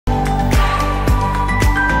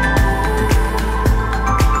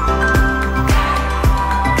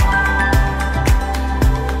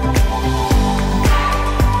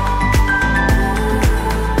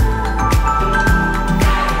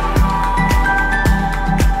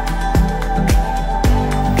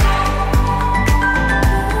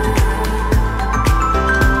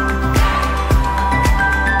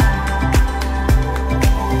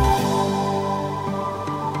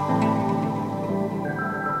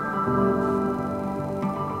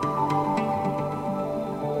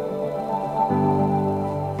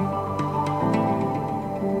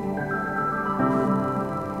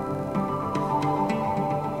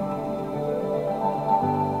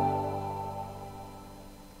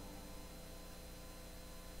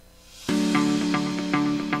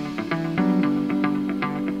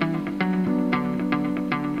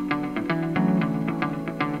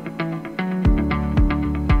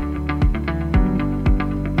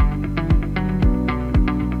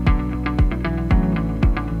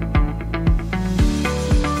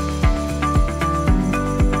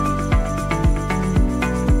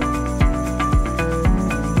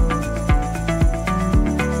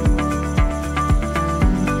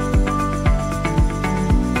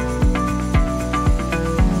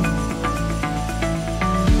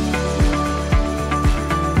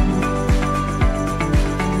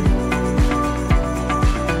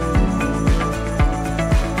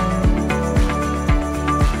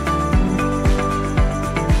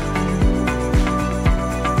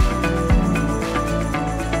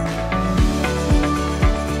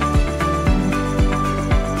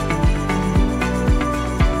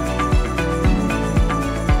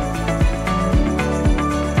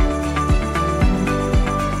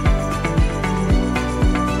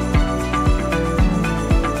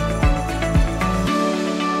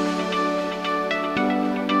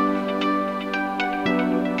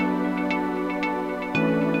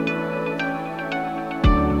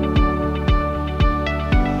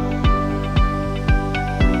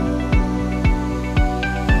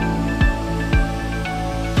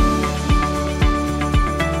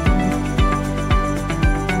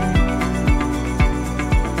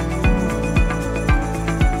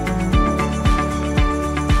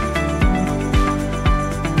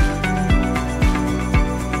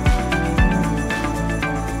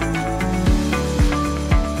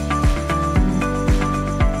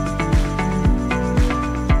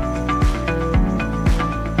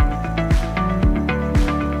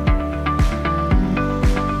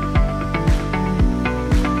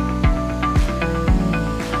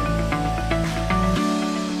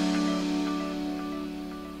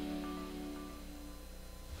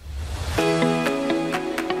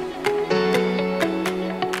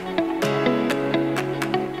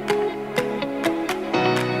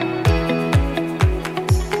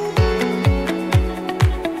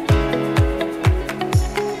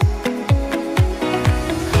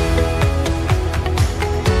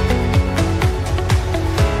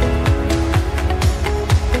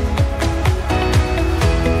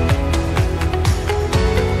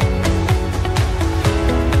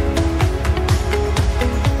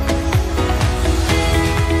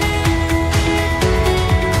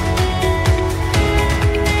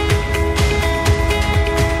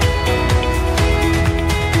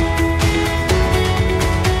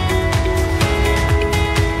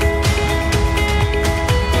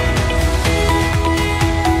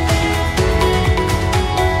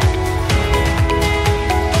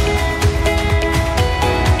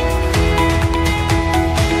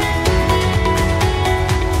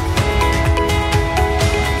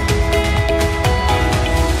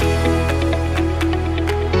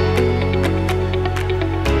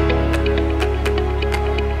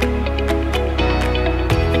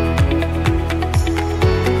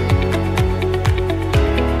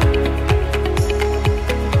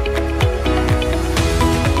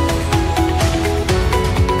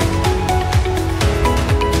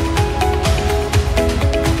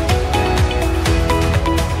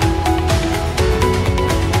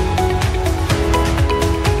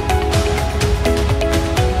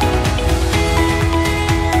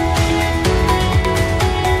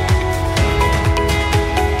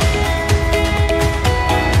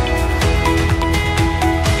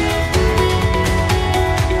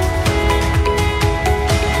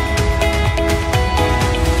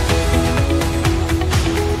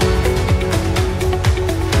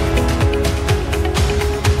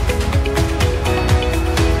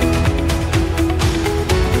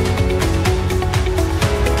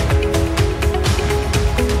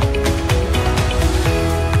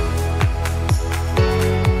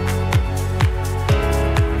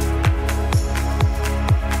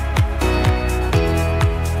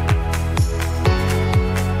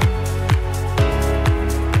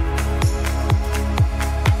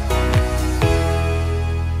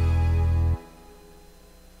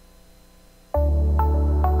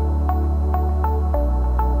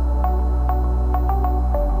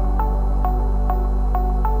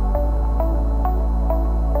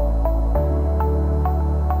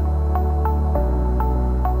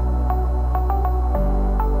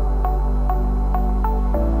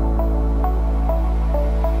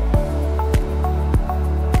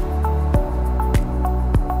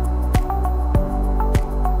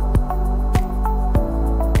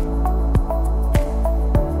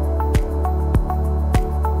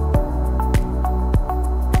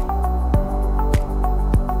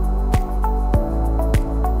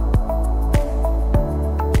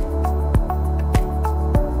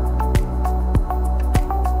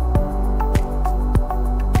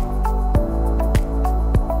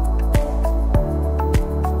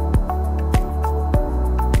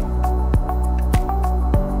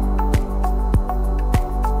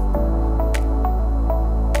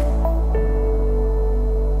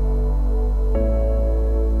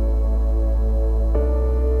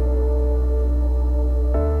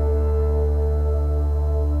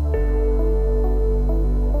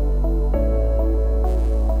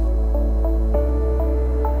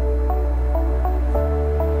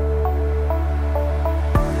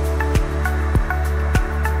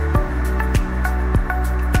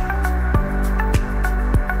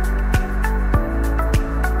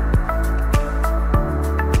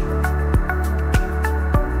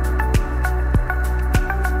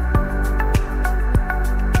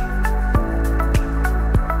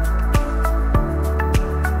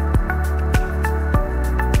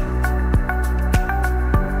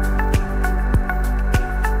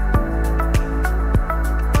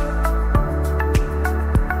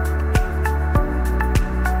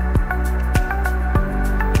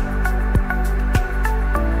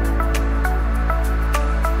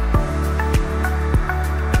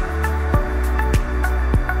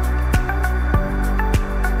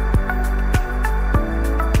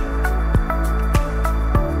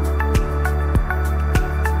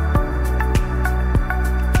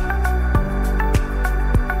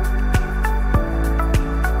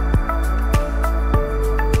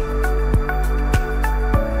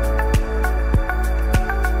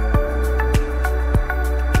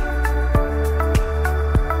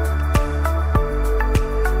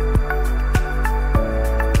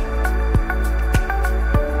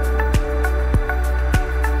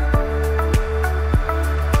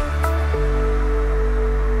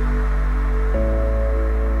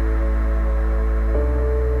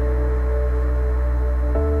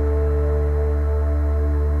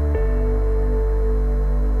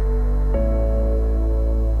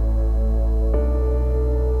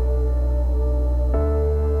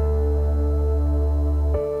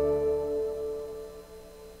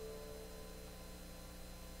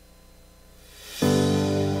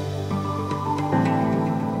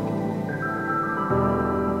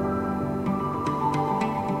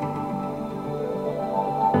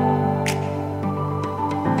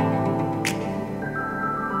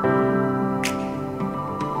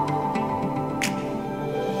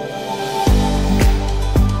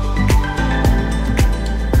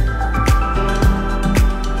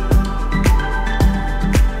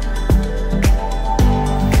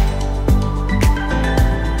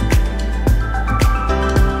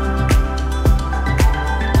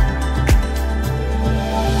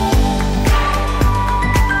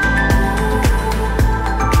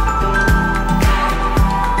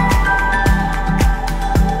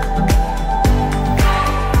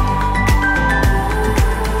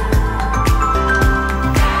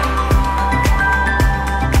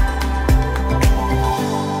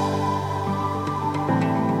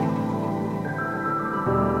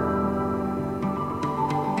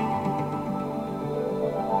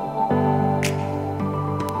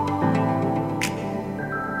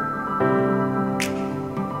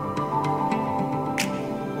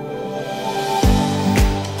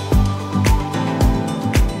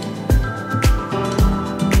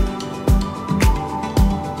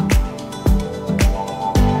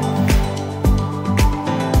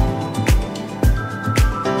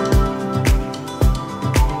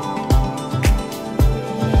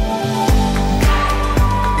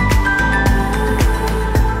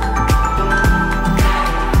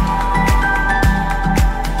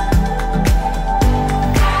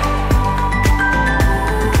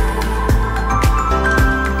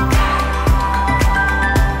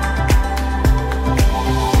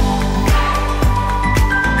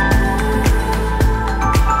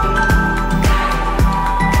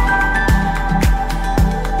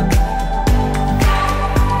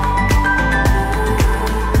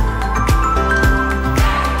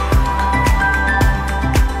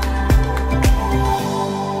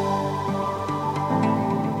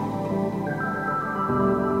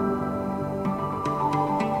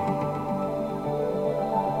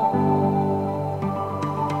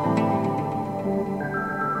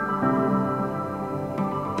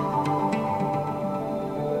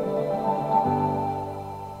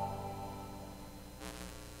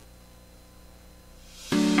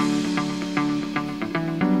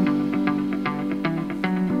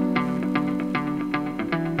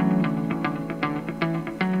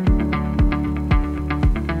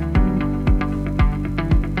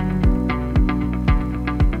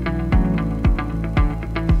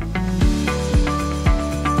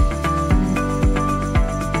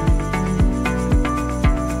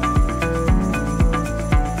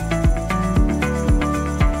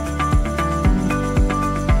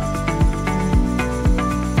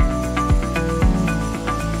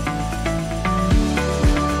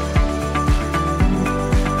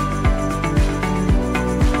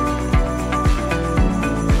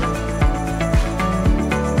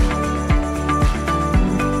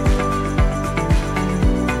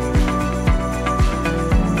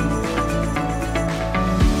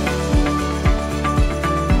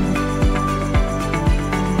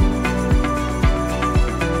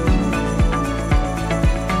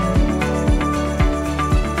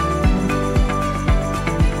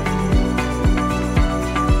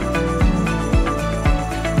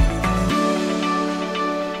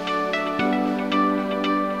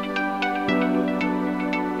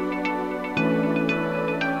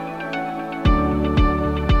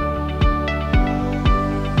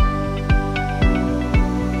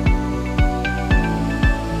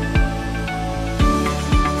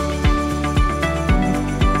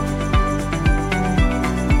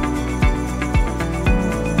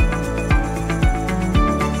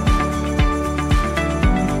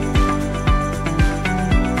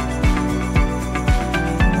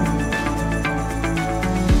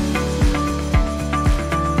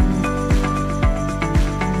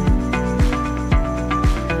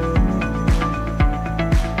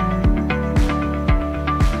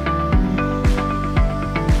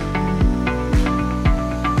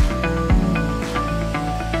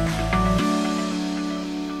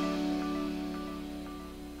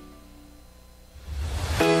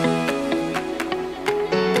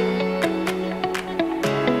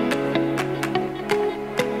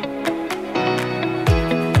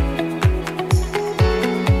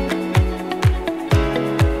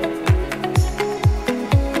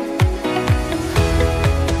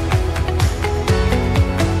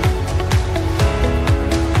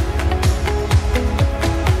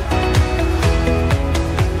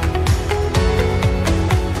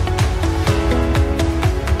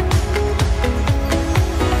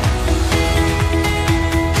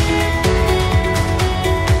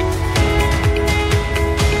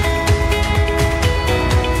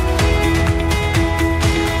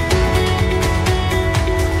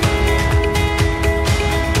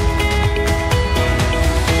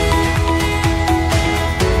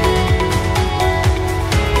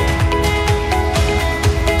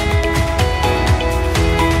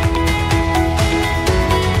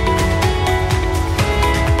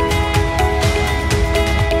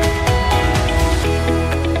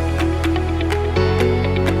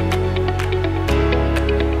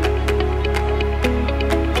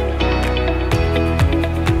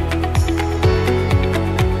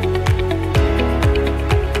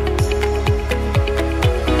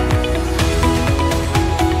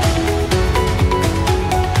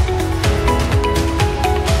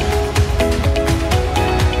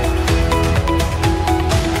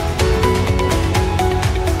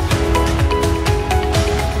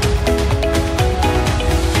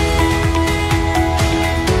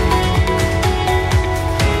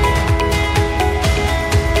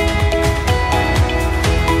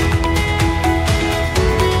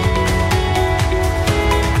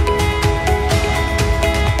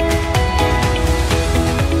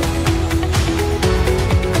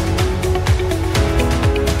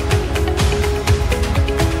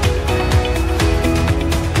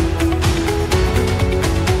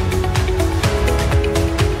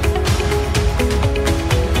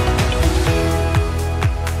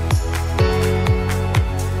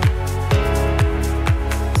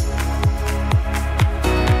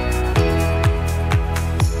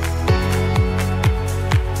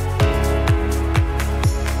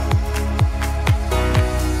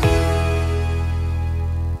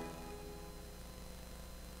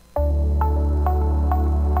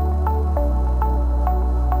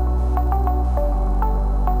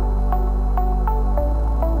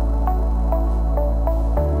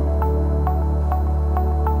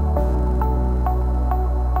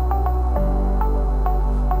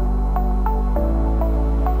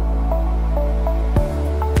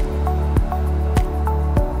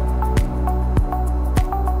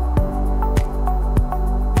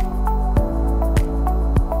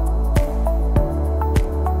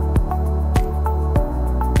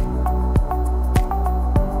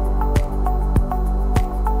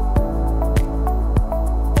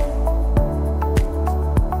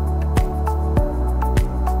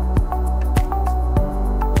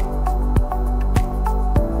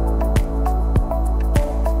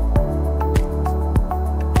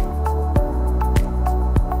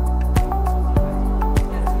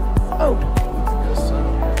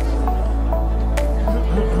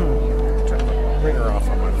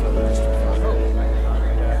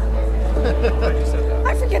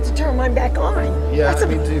I forget to turn mine back on. Yeah,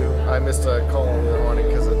 me too. I missed a call in the morning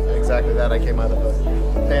because of exactly that. I came out of a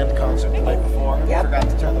band concert the night before. Yep. Forgot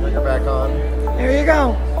to turn the ringer back on. There you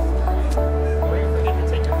go.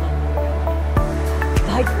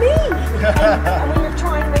 Like me. And when you're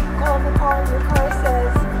trying to make a call in the car and your car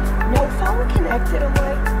says, no phone connected, I'm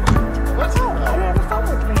like, What? oh, I don't have a phone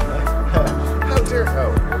with me. How dare?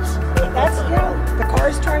 Oh, oops. That's, the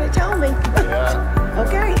car's trying to tell me. Yeah.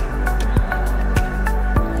 Okay.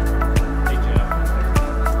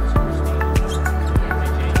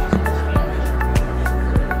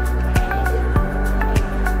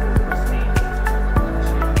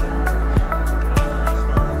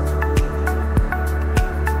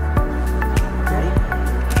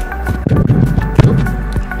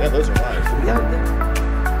 Yeah, those are live.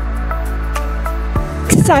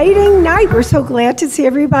 Exciting night. We're so glad to see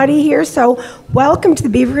everybody here. So welcome to the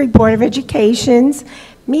Beavercreek Board of Education's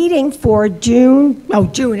meeting for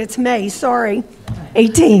it's May, sorry,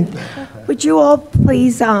 18th. Would you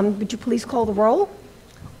please call the roll?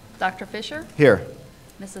 Dr. Fisher? Here.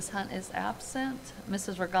 Mrs. Hunt is absent.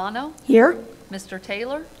 Mrs. Regano? Here. Mr.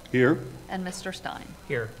 Taylor? Here. And Mr. Stein?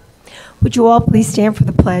 Here. Would you all please stand for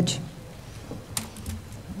the pledge?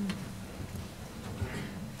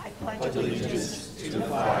 I pledge allegiance to the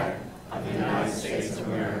flag of the United States of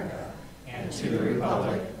America and to the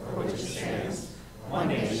republic for which it stands, one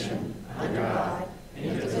nation, under God,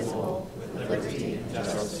 indivisible, with liberty and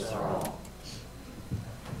justice for all.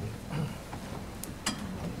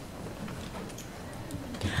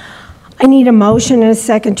 I need a motion and a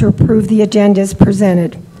second to approve the agenda as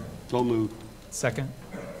presented. So moved. Second?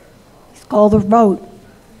 Please call the vote.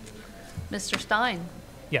 Mr. Stein?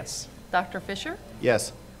 Yes. Dr. Fisher?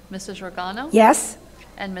 Yes. Mrs. Regano? Yes?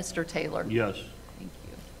 And Mr. Taylor? Yes. Thank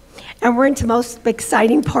you. And we're into the most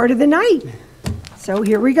exciting part of the night. So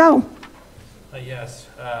here we go. Yes,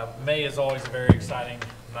 May is always a very exciting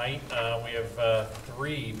night. We have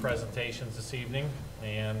 3 presentations this evening,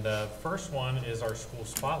 and the first one is our school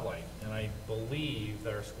spotlight. And I believe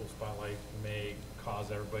that our school spotlight may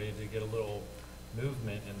cause everybody to get a little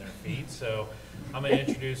movement in their feet. So I'm going to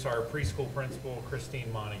introduce our preschool principal,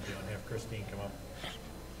 Christine Montague, and have Christine come up.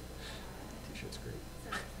 T-shirt's great.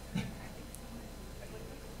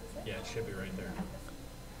 Yeah, it should be right there.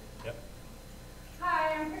 Yep.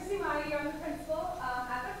 Hi, I'm Christy Montague. I'm the principal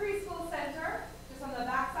at the preschool center, just on the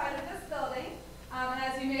back side of this building. And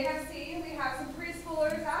as you may have seen, we have some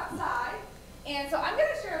preschoolers outside. And so I'm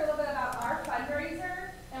going to share a little bit about our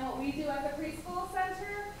fundraiser and what we do at the preschool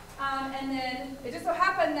center. And then it just so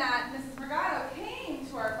happened that Mrs. Regano came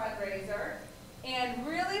to our fundraiser and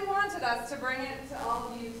really wanted us to bring it to all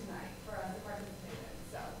of you tonight for us to participate in.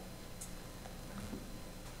 So.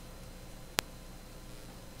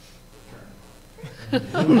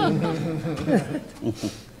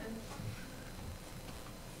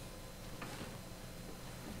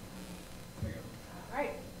 All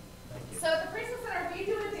right. So at the preschool center, we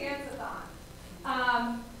do a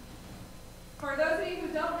dance-a-thon. For those of you who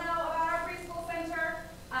don't know about our preschool center,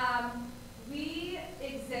 we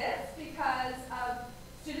exist because of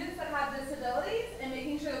students that have disabilities and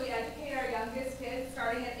making sure that we educate our youngest kids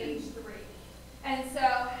starting at age 3. And so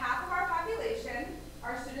half of our population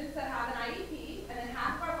are students that have an IEP, and then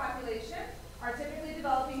half of our population are typically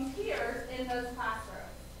developing peers in those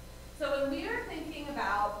classrooms. So when we were thinking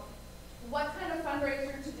about what kind of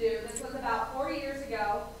fundraiser to do, this was about 4 years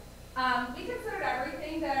ago, we considered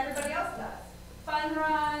everything that everybody else does. Fun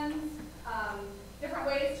runs, different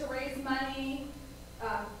ways to raise money,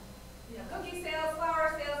 cookie sales,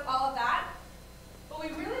 flower sales, all of that. But we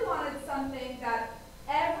really wanted something that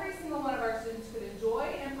every single one of our students could enjoy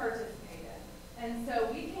and participate in. And so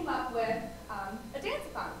we came up with a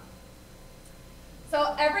dance-a-thon.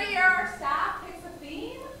 So every year our staff picks a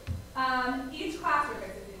theme. Each classroom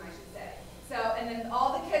picks a theme, I should say. So, and then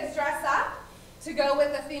all the kids dress up to go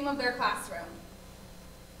with the theme of their classroom.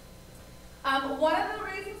 One of the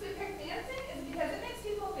reasons we picked dancing is because it makes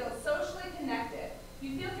people feel socially connected.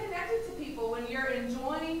 You feel connected to people when you're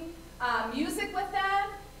enjoying music with them,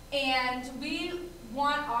 and we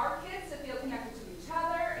want our kids to feel connected to each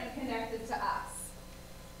other and connected to us.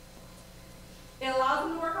 It allows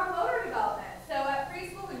them to work on motor development. So at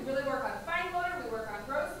preschool, we really work on fine motor, we work on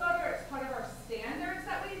gross motor. It's part of our standards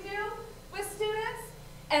that we do with students.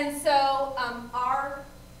 And so our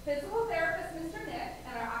physical therapist, Mr. Nick,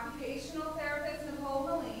 and our occupational therapist, Nicole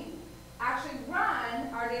Moline, actually run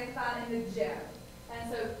our dance-a-thon in the gym. And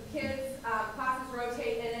so kids, classes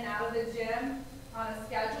rotate in and out of the gym on a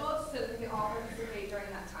schedule so that we can all participate during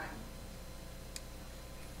that time.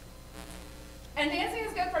 And dancing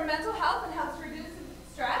is good for mental health and helps reduce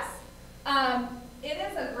stress. It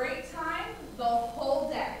is a great time the whole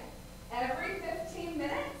day. Every 15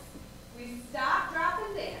 minutes, we stop, drop,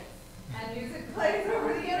 and dance. And music plays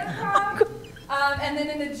over the intercom. And then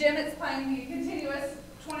in the gym, it's playing the continuous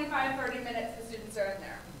 25, 30 minutes the students are in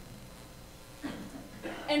there.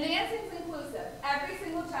 And dancing is inclusive. Every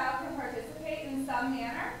single child can participate in some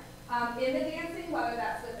manner in the dancing, whether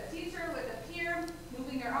that's with a teacher, with a peer,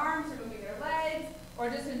 moving their arms or moving their legs, or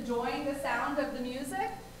just enjoying the sound of the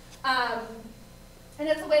music. And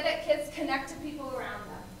it's a way that kids connect to people around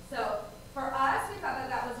them. So for us, we thought that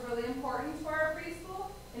that was really important for our preschool,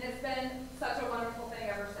 and it's been such a wonderful thing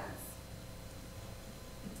ever since.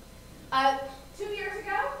 2 years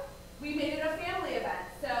ago, we made it a family event.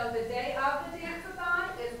 So the day of the dance-a-thon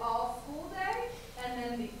is all school day, and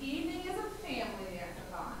then the evening is a family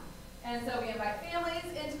dance-a-thon. And so we invite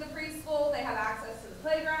families into the preschool. They have access to the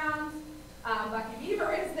playgrounds. Bucky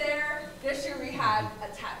Beaver is there. This year we had a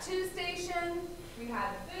tattoo station. We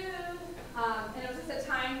had food. And it was just a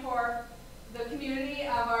time for the community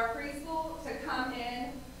of our preschool to come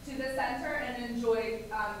in to the center and enjoy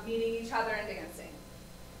meeting each other and dancing.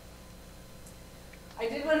 I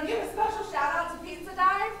did want to give a special shout out to Pizza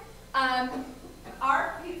Dive.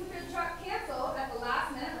 Our pizza food truck canceled at the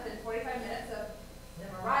last minute, within 45 minutes of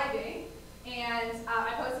them arriving. And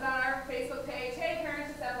I posted on our Facebook page, hey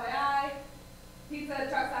parents, just FYI, pizza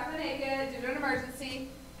truck's not going to make it due to an emergency.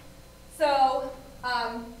 So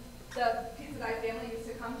the Pizza Dive family used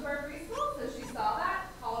to come to our preschool, so she saw that,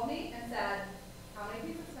 called me, and said, how many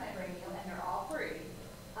pizzas can I bring you? And they're all free.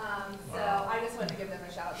 So I just wanted to give them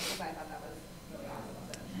a shout out because I thought that was really awesome.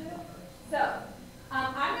 So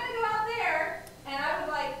I'm going to go out there, and I would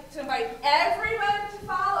like to invite everyone to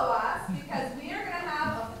follow us because we are going to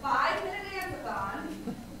have a 5-minute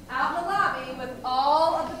dance-a-thon out in the lobby with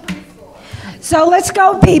all of the preschoolers. So let's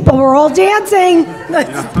go, people. We're all dancing.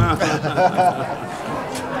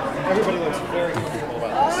 Everybody looks very comfortable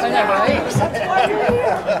about this. I know, right? That's why you're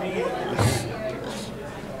here.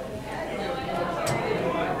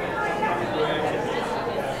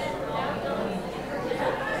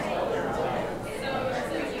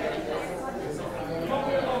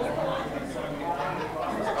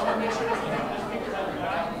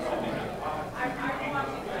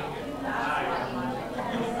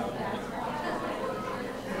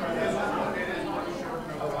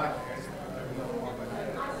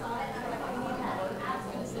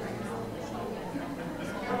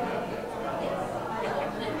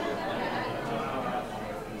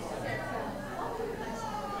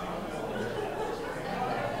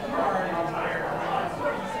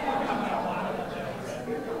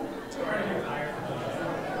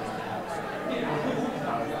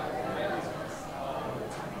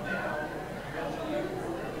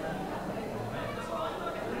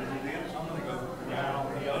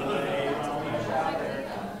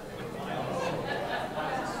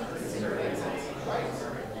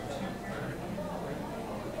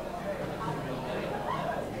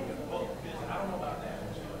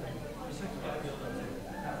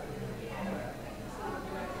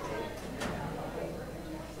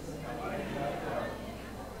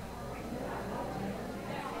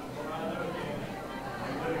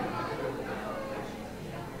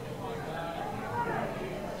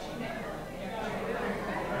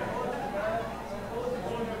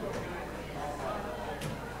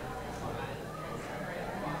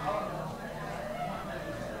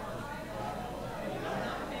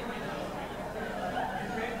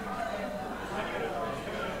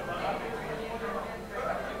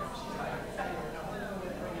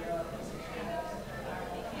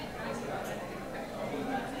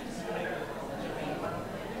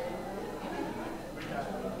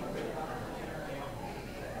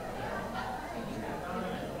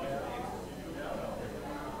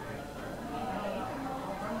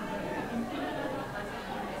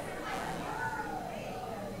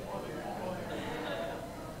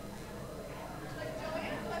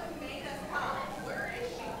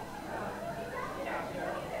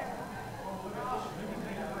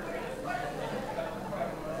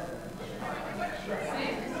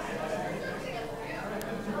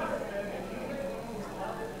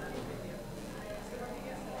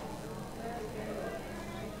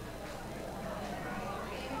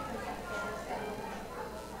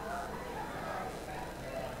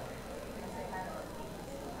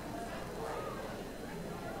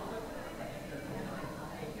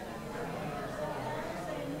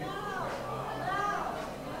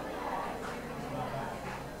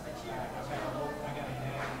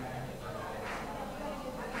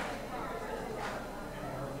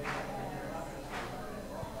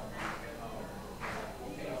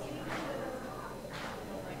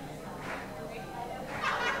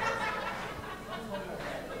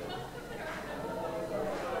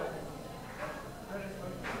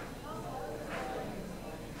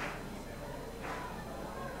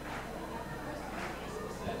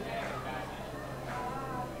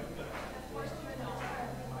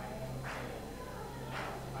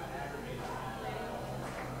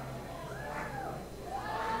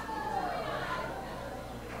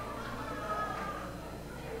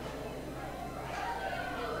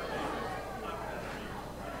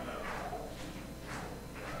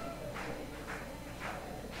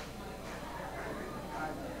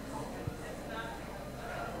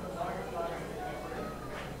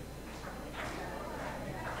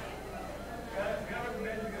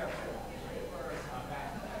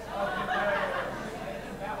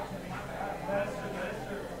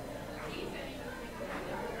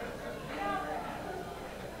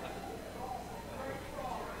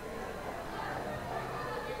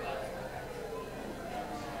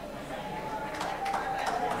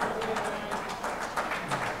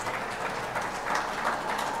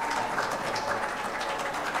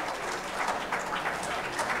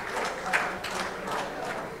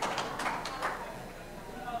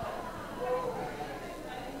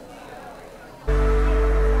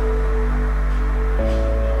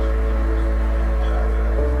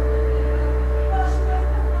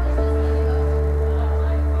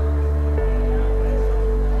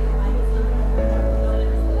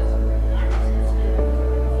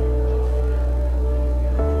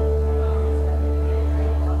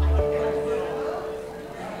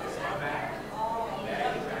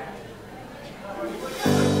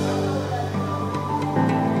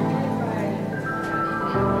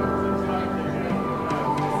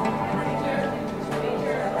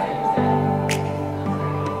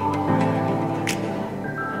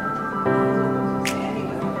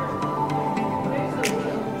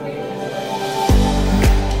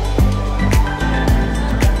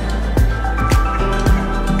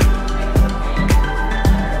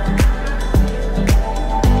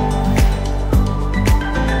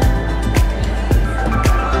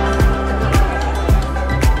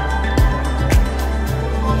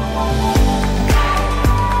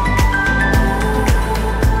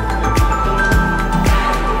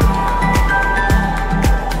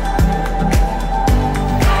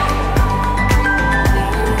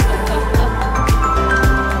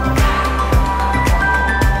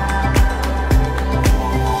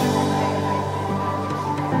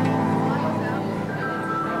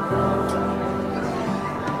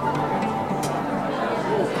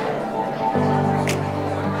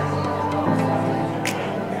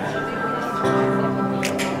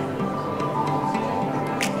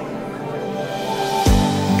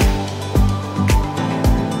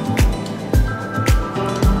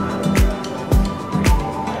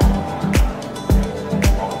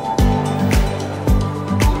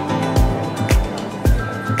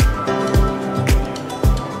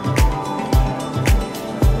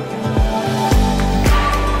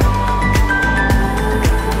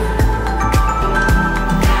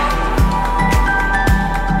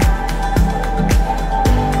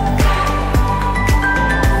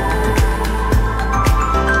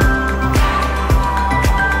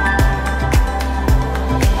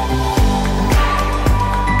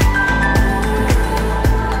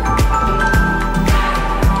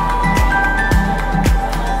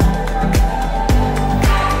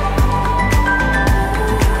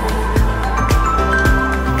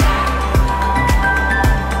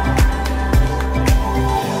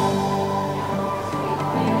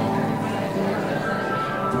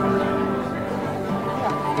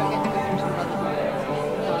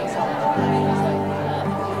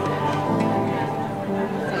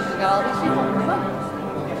 got all these people. Come on.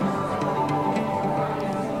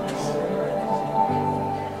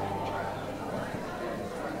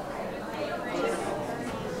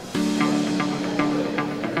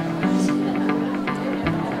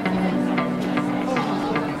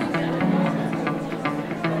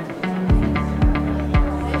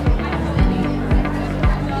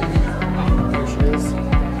 There she is.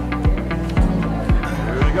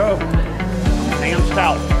 Here we go. Sam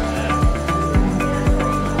Stout.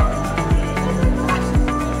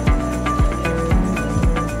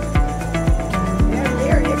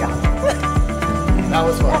 There you go. That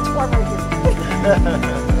was fun. That's one right here.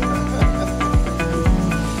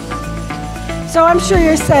 So I'm sure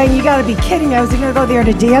you're saying, you gotta be kidding me, I was gonna go there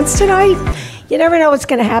to dance tonight? You never know what's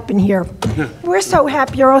gonna happen here. We're so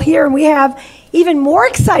happy you're all here, and we have even more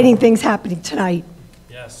exciting things happening tonight.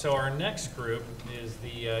 Yeah, so our next group is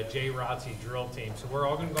the J. Rotzi drill team. So we're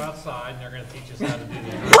all going to go outside, and they're going to teach us how to do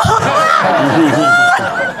the drill.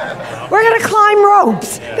 We're gonna climb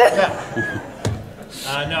ropes.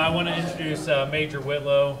 No, I want to introduce Major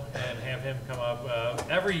Whitlow and have him come up.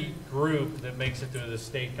 Every group that makes it through the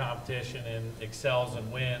state competition and excels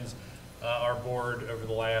and wins, our board over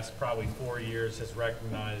the last probably 4 years has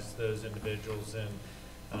recognized those individuals. And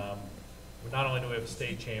not only do we have a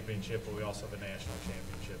state championship, but we also have a national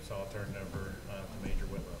championship. So I'll turn it over to Major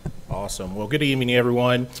Whitlow. Awesome. Well, good evening,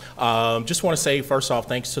 everyone. Just want to say, first off,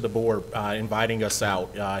 thanks to the board inviting us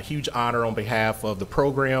out. Huge honor on behalf of the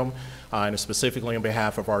program and specifically on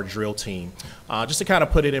behalf of our drill team. Just to kind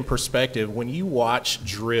of put it in perspective, when you watch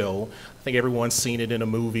drill, I think everyone's seen it in a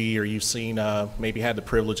movie, or you've seen, maybe had the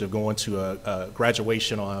privilege of going to a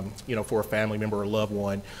graduation for a family member or loved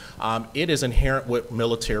one. It is inherent what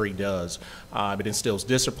military does. It instills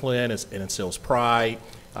discipline, it instills pride,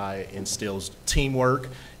 instills teamwork,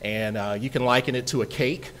 and you can liken it to a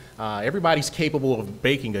cake. Everybody's capable of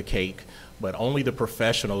baking a cake, but only the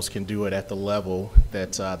professionals can do it at the level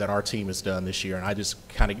that our team has done this year. And I just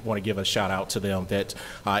kind of want to give a shout out to them that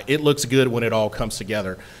it looks good when it all comes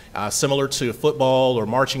together. Similar to football or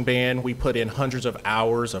marching band, we put in hundreds of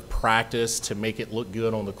hours of practice to make it look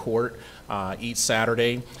good on the court each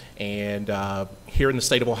Saturday. And here in the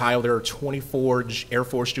state of Ohio, there are 24 Air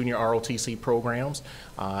Force Junior ROTC programs,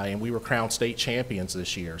 and we were crowned state champions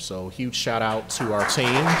this year. So huge shout out to our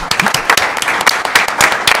team.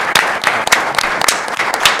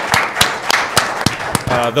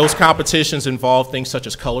 Those competitions involve things such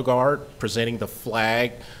as color guard, presenting the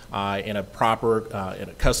flag in a proper, in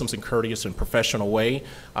a customs and courteous and professional way,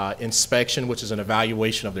 inspection, which is an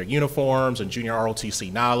evaluation of their uniforms and junior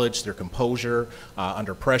ROTC knowledge, their composure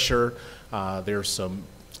under pressure. There's some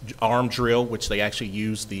arm drill, which they actually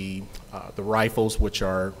use the rifles, which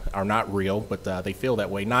are not real, but they feel that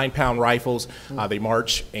way. 9-pound rifles, they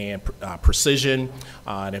march and precision,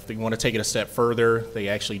 and if they want to take it a step further, they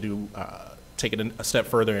actually do take it a step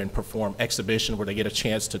further and perform exhibition where they get a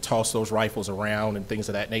chance to toss those rifles around and things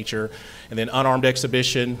of that nature. And then unarmed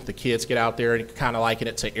exhibition, the kids get out there and kind of liken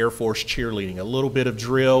it to Air Force cheerleading, a little bit of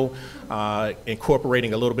drill,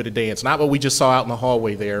 incorporating a little bit of dance. Not what we just saw out in the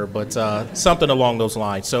hallway there, but something along those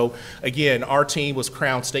lines. So again, our team was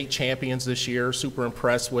crowned state champions this year, super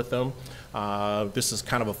impressed with them. This is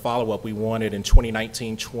kind of a follow-up we wanted in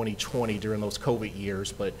 2019, 2020 during those COVID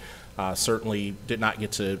years, but certainly did not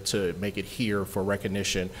get to make it here for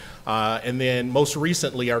recognition. And then most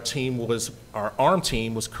recently, our ARM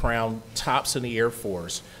team was crowned tops in the Air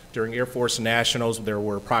Force. During Air Force Nationals, there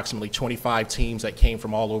were approximately 25 teams that came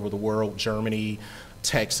from all over the world, Germany,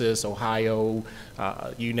 Texas, Ohio,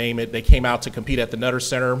 you name it. They came out to compete at the Nutter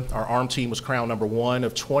Center. Our ARM team was crowned #1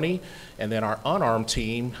 of 20, and then our unarmed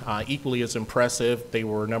team, equally as impressive, they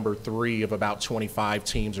were #3 of about 25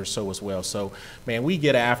 teams or so as well. So, man, we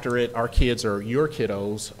get after it. Our kids your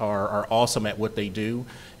kiddos are awesome at what they do,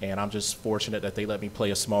 and I'm just fortunate that they let me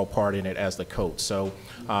play a small part in it as the coach. So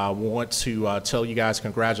I want to tell you guys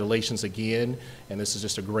congratulations again, and this is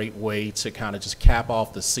just a great way to kind of just cap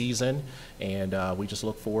off the season, and we just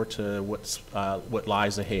look forward to what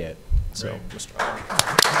lies ahead. So, Mr.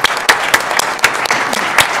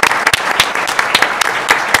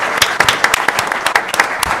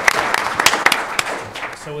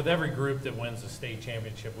 So with every group that wins the state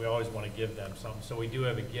championship, we always want to give them something. So we do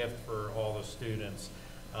have a gift for all the students.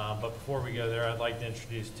 But before we go there, I'd like to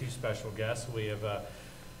introduce two special guests. We have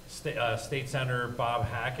State Senator Bob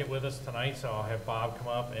Hackett with us tonight, so I'll have Bob come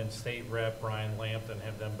up, and State Rep Brian Lampton,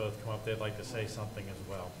 have them both come up. They'd like to say something as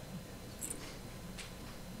well.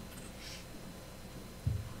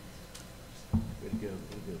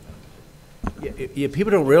 Yeah,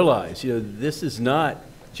 people don't realize, this is not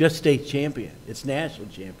just state champion, it's national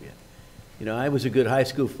champion. You know, I was a good high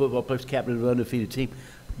school football player, captain of an undefeated team.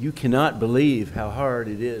 You cannot believe how hard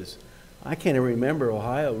it is. I can't even remember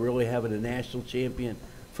Ohio really having a national champion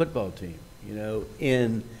football team, you know,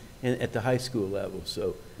 at the high school level.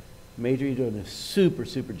 So, Major, you're doing a super,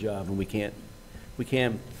 super job, and we can't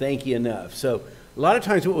thank you enough. So, a lot of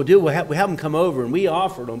times what we'll do, we have them come over, and we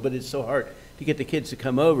offered them, but it's so hard to get the kids to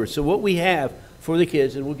come over. So what we have for the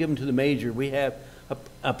kids, and we'll give them to the Major, we have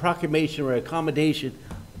a proclamation or accommodation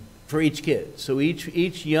for each kid. So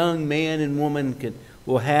each young man and woman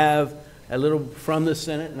will have a little from the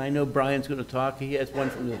Senate, and I know Brian's going to talk. He has one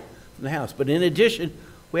from the House. But in addition,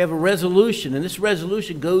 we have a resolution, and this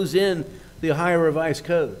resolution goes in the Ohio Revised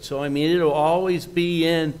Code. So, I mean, it'll always be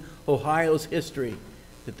in Ohio's history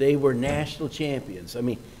that they were national champions. I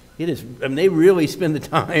mean, they really spend the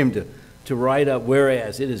time to write up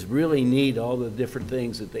whereas. It is really neat, all the different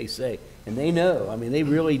things that they say. And they know. I mean, they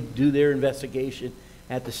really do their investigation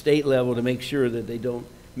at the state level to make sure that they don't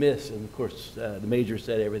miss. And, of course, the Major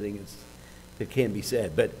said everything that can be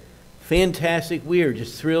said. But fantastic. We are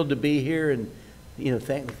just thrilled to be here, and, you know,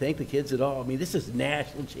 thank the kids at all. I mean, this is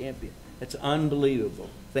national champion. It's unbelievable.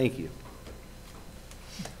 Thank you.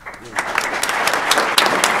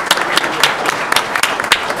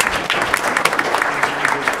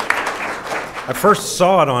 I first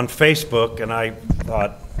saw it on Facebook, and I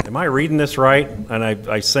thought, am I reading this right? And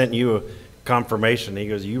I sent you a confirmation. He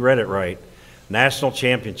goes, you read it right. National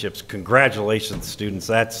championships. Congratulations, students.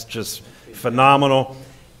 That's just phenomenal.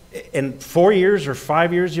 In 4 years or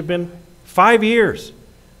 5 years you've been? 5 years.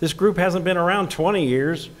 This group hasn't been around 20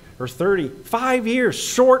 years or 30. 5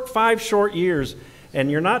 years. 5 short years. And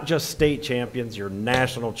you're not just state champions, you're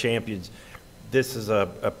national champions. This is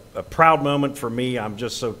a proud moment for me. I'm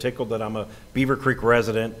just so tickled that I'm a Beavercreek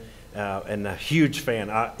resident and a huge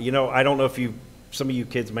fan. You know, I don't know if some of you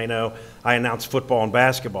kids may know, I announce football and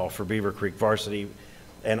basketball for Beavercreek varsity,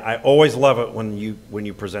 and I always love it when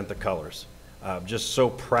you present the colors. Just so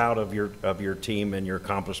proud of your team and your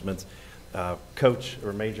accomplishments. Coach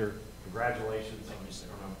or Major, congratulations on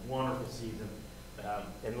a wonderful season.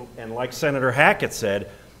 And like Senator Hackett said,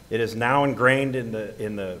 it is now ingrained in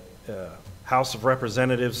the House of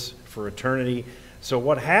Representatives for eternity. So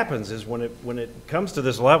what happens is when it comes to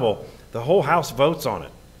this level, the whole House votes on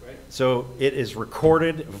it. Right. So it is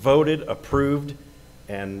recorded, voted, approved,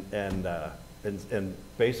 and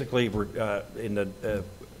basically in the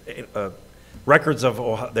records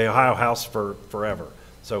of the Ohio House for forever.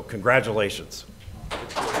 So congratulations.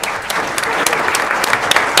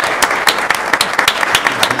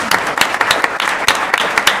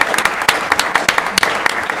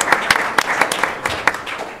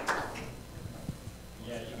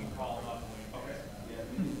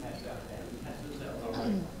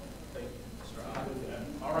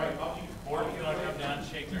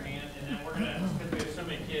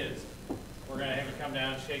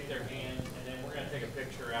 Shake their hand, and then we're going to take a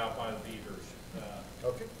picture out by the Beavers.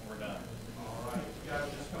 Okay. We're done. All right. You guys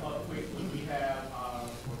just come up quickly. We have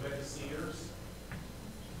Rebecca Sears,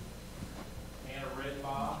 Anna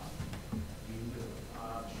Redbob,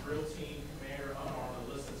 Drill Team Commander Unarmed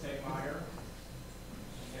Alyssa Tegmeyer.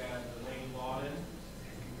 We have Elaine Lawden,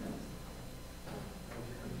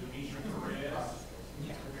 Demetri Perez,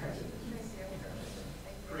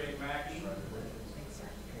 Craig Mackey,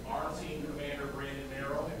 our Team Commander Brandon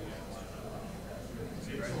Merrill,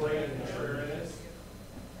 Victoria Contreras,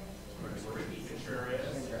 Ricky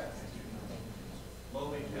Contreras,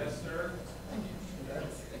 Logan Kester,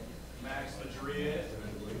 Max Madrid,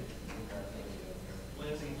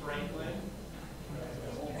 Lindsey Franklin,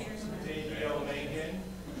 Danielle Megan,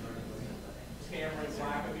 Cameron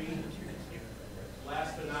Blackaby,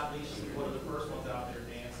 last but not least, she's one of the first ones out there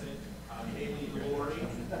dancing, Haley Lori.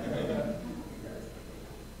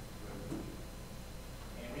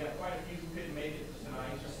 We have quite a few who couldn't make it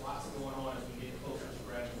tonight, just lots going on as we get closer to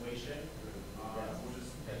graduation. We'll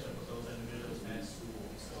just catch up with those individuals at school.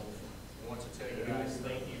 So I want to tell you guys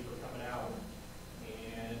thank you for coming out.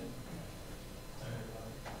 And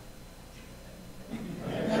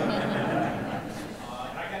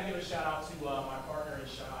I got to give a shout out to my partner in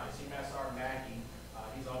Shine, CMASR Mackey.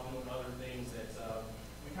 He's all doing other things that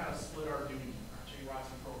we kind of split our duty. Our JROTC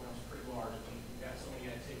program is pretty large. We've got so many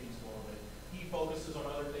activities going, but he focuses on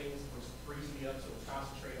other things, which frees me up to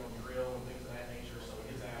concentrate on drill and things of that nature. So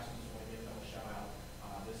his absence, want to give him a shout out.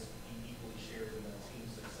 This he equally shares in the team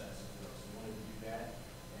success as well. So we wanted to do that.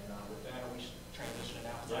 And with that, we should transition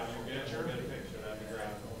it out. Yeah, we'll get a picture. That'd be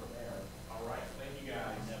great. All right. Thank you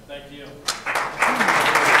guys. Yeah, thank you.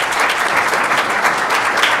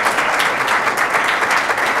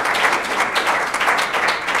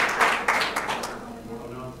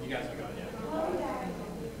 You guys are good, yeah.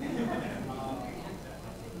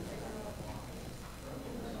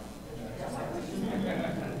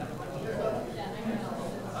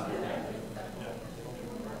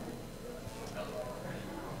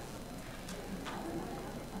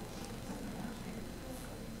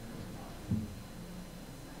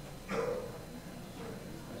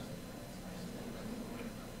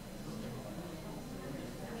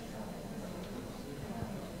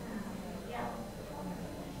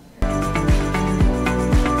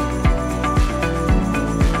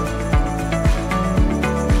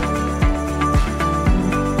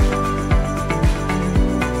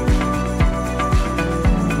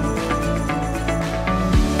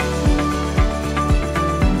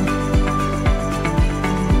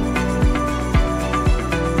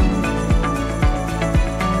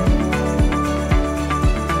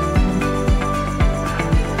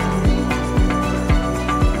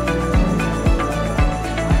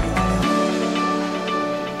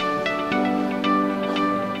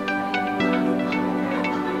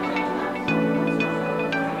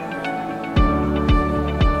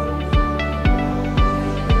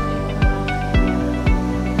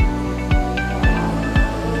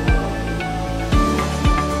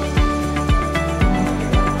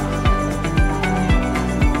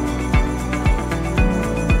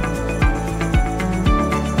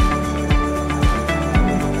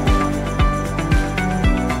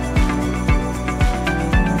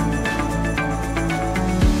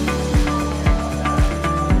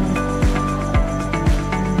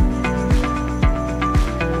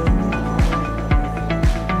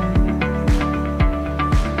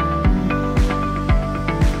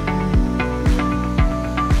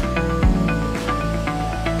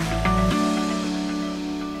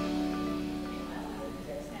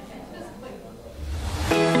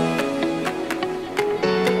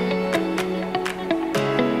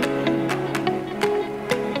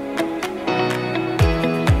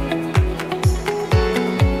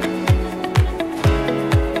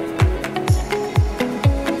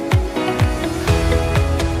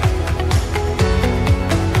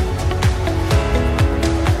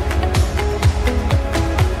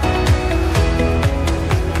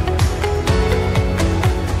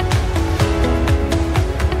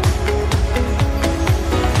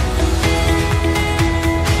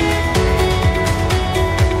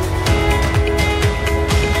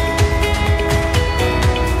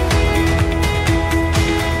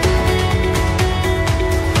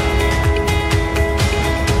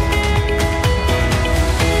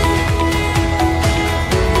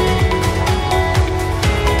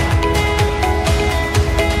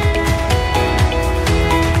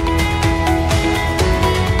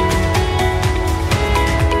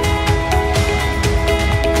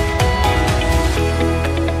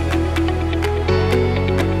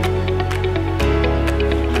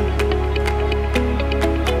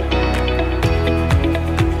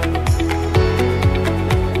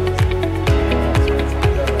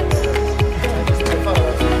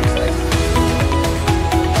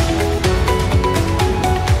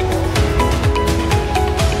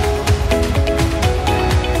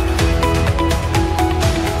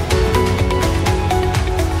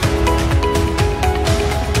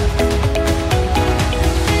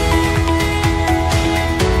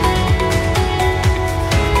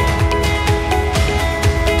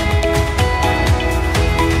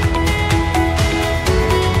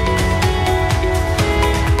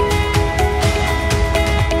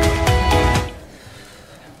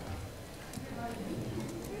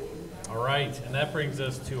 right, and that brings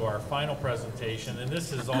us to our final presentation, and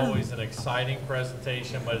this is always an exciting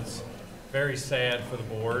presentation, but it's very sad for the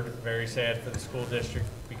board, very sad for the school district,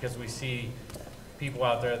 because we see people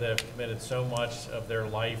out there that have committed so much of their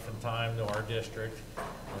life and time to our district,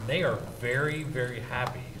 and they are very, very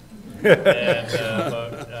happy. And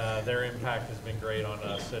their impact has been great on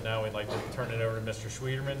us. So now we'd like to turn it over to Mr.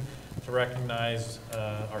 Schwederman to recognize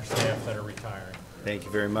our staff that are retiring. Thank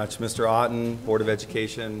you very much, Mr. Otten, Board of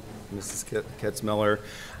Education, Mrs. Kitzmiller.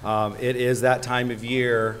 It is that time of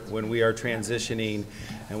year when we are transitioning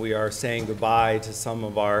and we are saying goodbye to some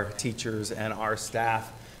of our teachers and our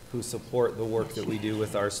staff who support the work that we do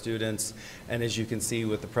with our students. And as you can see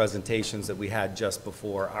with the presentations that we had just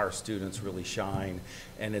before, our students really shine.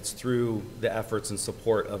 And it's through the efforts and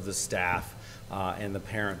support of the staff and the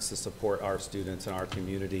parents to support our students and our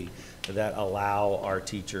community that allow our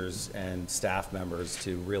teachers and staff members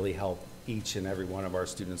to really help each and every one of our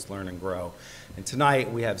students learn and grow. And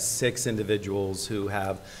tonight we have 6 individuals who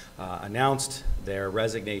have announced their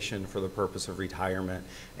resignation for the purpose of retirement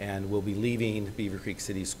and will be leaving Beavercreek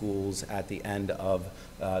City Schools at the end of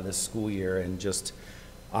this school year. And just,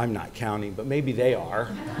 I'm not counting, but maybe they are,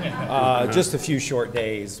 just a few short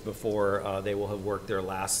days before they will have worked their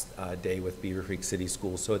last day with Beavercreek City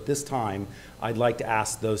Schools. So at this time, I'd like to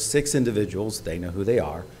ask those 6 individuals, they know who they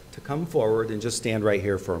are, to come forward and just stand right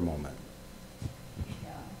here for a moment.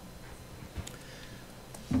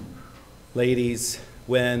 Ladies,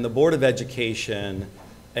 when the Board of Education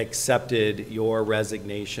accepted your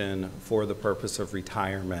resignation for the purpose of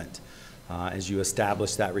retirement, as you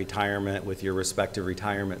established that retirement with your respective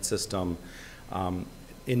retirement system,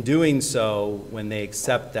 in doing so, when they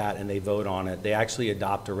accept that and they vote on it, they actually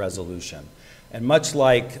adopt a resolution. And much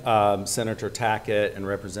like Senator Tackett and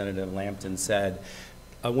Representative Lampton said,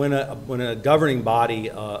 when a governing body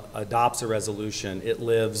adopts a resolution, it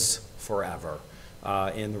lives forever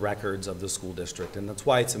in the records of the school district. And that's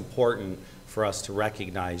why it's important for us to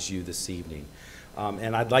recognize you this evening.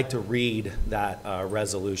 And I'd like to read that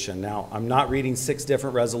resolution. Now, I'm not reading 6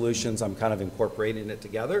 different resolutions. I'm kind of incorporating it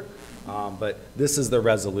together. But this is the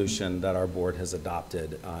resolution that our board has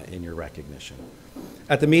adopted in your recognition.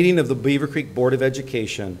 At the meeting of the Beavercreek Board of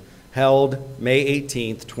Education held May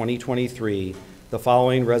 18th, 2023, the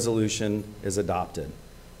following resolution is adopted.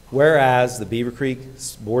 Whereas the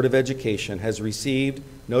Beavercreek Board of Education has received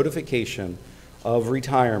notification of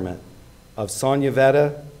retirement of Sonia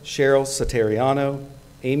Vetta, Cheryl Satariano,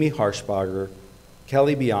 Amy Harshbarger,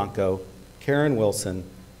 Kelly Bianco, Karen Wilson,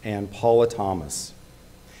 and Paula Thomas.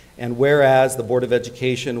 And whereas the Board of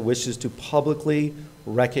Education wishes to publicly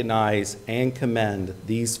recognize and commend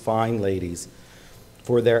these fine ladies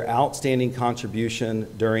for their outstanding contribution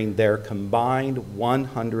during their combined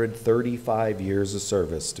 135 years of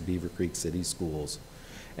service to Beavercreek City Schools.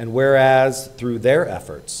 And whereas through their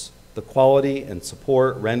efforts, the quality and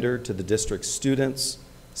support rendered to the district's students,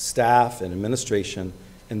 staff, and administration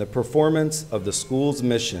in the performance of the school's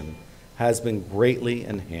mission has been greatly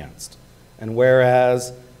enhanced. And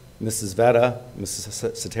whereas Mrs. Vetta,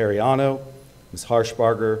 Mrs. Satariano, Ms.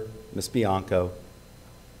 Harshbarger, Ms. Bianco,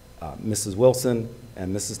 Mrs. Wilson,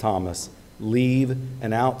 and Mrs. Thomas leave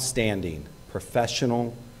an outstanding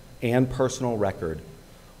professional and personal record,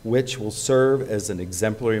 which will serve as an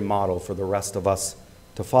exemplary model for the rest of us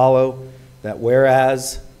to follow, that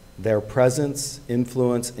whereas their presence,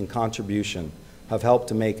 influence, and contribution have helped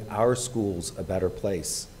to make our schools a better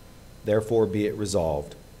place, therefore be it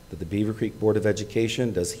resolved that the Beavercreek Board of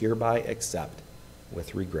Education does hereby accept,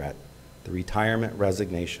 with regret, the retirement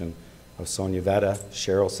resignation of Sonia Vetta,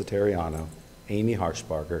 Cheryl Satariano, Amy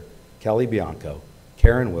Harshbarger, Kelly Bianco,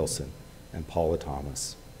 Karen Wilson, and Paula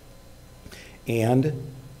Thomas,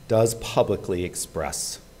 and does publicly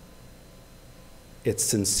express its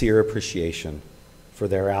sincere appreciation for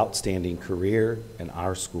their outstanding career in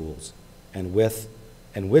our schools, and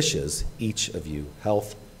wishes each of you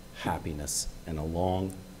health, happiness, and a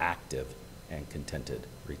long, active, and contented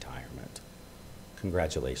retirement.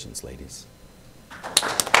 Congratulations, ladies.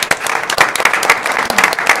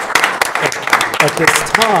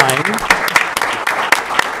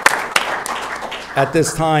 At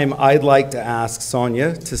this time, I'd like to ask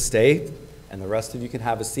Sonia to stay, and the rest of you can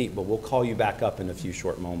have a seat, but we'll call you back up in a few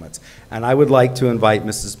short moments. And I would like to invite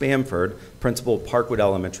Mrs. Bamford, principal of Parkwood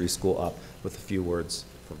Elementary School, up with a few words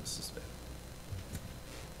for Mrs. Bamford.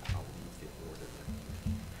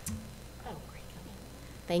 Oh, great.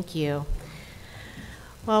 Thank you.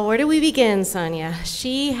 Well, where do we begin, Sonia?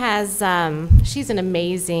 She's an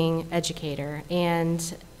amazing educator,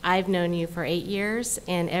 and I've known you for 8 years,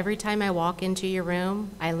 and every time I walk into your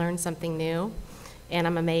room, I learn something new, and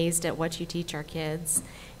I'm amazed at what you teach our kids.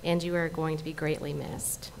 and you are going to be greatly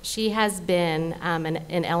missed. She has been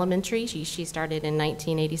in elementary. She started in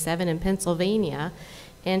 1987 in Pennsylvania,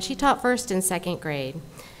 and she taught first and second grade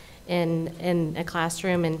in a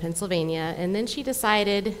classroom in Pennsylvania, and then she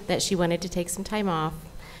decided that she wanted to take some time off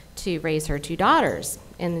to raise her 2 daughters.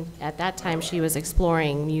 And at that time, she was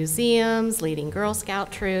exploring museums, leading Girl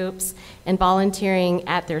Scout troops, and volunteering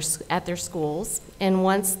at their schools. And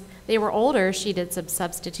once they were older, she did some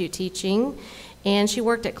substitute teaching, and she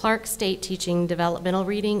worked at Clark State teaching developmental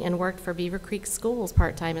reading and worked for Beavercreek schools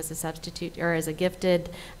part-time as a substitute, or as a gifted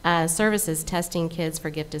services, testing kids for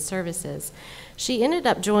gifted services. She ended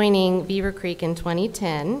up joining Beavercreek in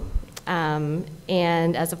 2010,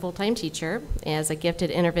 and as a full-time teacher, as a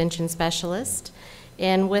gifted intervention specialist.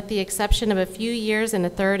 And with the exception of a few years in a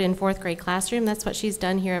 3rd and 4th grade classroom, that's what she's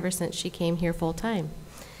done here ever since she came here full-time.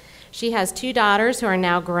 She has 2 daughters who are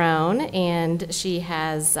now grown, and she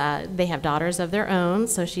has, they have daughters of their own,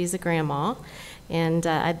 so she's a grandma. And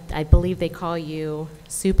I believe they call you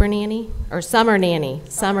Super Nanny, or Summer Nanny,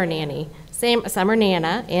 Summer Nanny. Same, Summer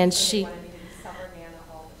Nana, and she,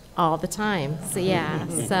 all the time. So yeah,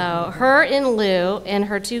 so her and Lou and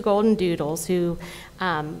her 2 golden doodles who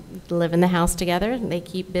live in the house together. They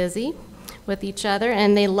keep busy with each other,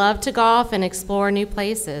 and they love to golf and explore new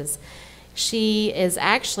places. She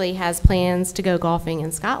actually has plans to go golfing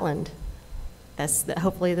in Scotland. That's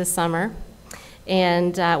hopefully this summer.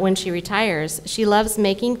 And when she retires, she loves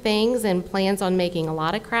making things and plans on making a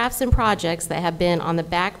lot of crafts and projects that have been on the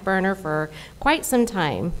back burner for quite some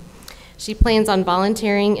time. She plans on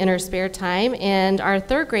volunteering in her spare time, and our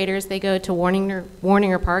 3rd graders, they go to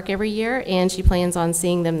Warninger Park every year, and she plans on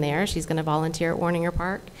seeing them there. She's going to volunteer at Warninger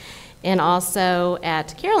Park. And also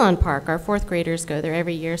at Carillon Park, our 4th graders go there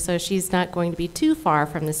every year, so she's not going to be too far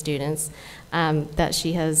from the students that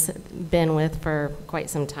she has been with for quite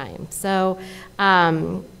some time. So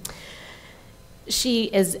she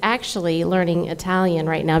is actually learning Italian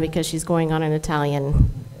right now because she's going on an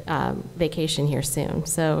Italian vacation here soon.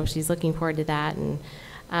 So she's looking forward to that. And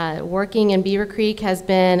working in Beavercreek has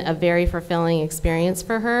been a very fulfilling experience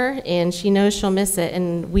for her, and she knows she'll miss it,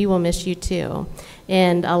 and we will miss you too.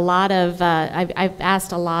 And a lot of, I've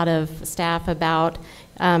asked a lot of staff about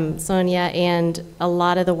Sonia, and a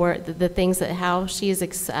lot of the things that how she's,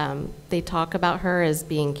 they talk about her as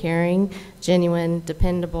being caring, genuine,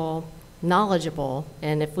 dependable, knowledgeable,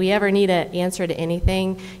 and if we ever need an answer to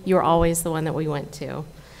anything, you're always the one that we went to.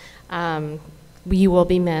 You will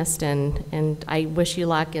be missed, and I wish you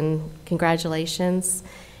luck and congratulations.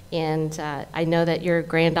 And I know that your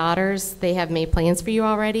granddaughters, they have made plans for you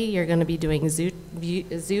already. You're going to be doing zoo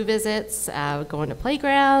visits, going to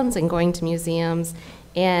playgrounds and going to museums,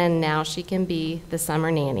 and now she can be the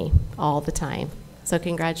summer nanny all the time. So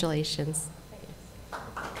congratulations.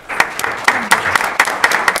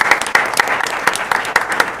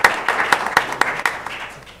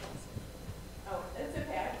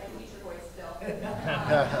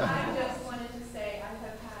 I just wanted to say I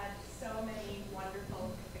have had so many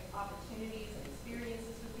wonderful opportunities and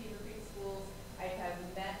experiences with Beavercreek schools. I have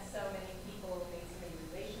met so many people, made so many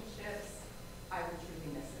relationships. I would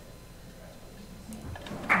truly miss it.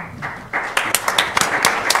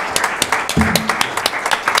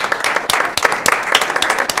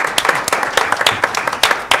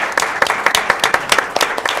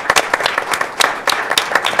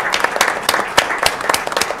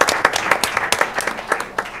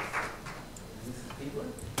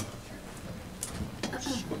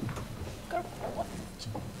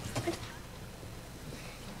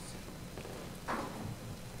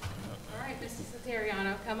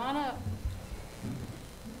 Come on up.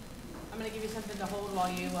 I'm going to give you something to hold while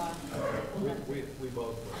you. We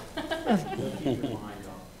both will. Keep your mind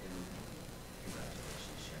off.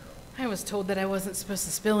 I was told that I wasn't supposed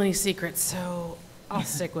to spill any secrets, so I'll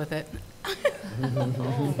stick with it.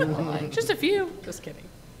 Just a few. Just kidding.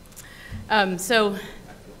 So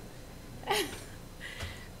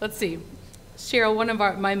let's see. Cheryl, one of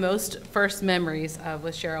my most first memories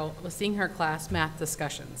with Cheryl was seeing her class math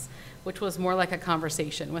discussions, which was more like a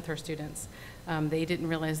conversation with her students. They didn't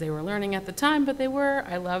realize they were learning at the time, but they were.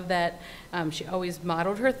 I love that she always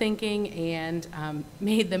modeled her thinking and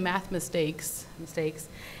made the math mistakes,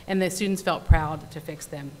 and the students felt proud to fix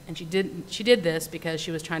them. And she did this because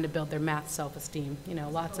she was trying to build their math self-esteem. You know,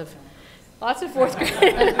 lots of Lots of fourth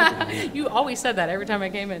graders, you always said that every time I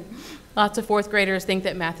came in. Lots of fourth graders think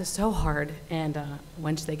that math is so hard, and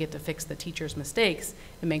once they get to fix the teacher's mistakes,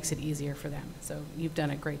 it makes it easier for them. So you've done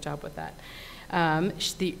a great job with that.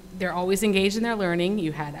 They're always engaged in their learning.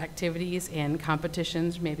 You had activities and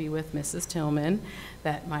competitions, maybe with Mrs. Tillman,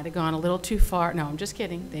 that might have gone a little too far. No, I'm just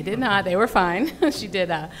kidding. They did not. They were fine. She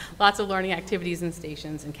did lots of learning activities and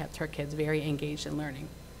stations and kept her kids very engaged in learning.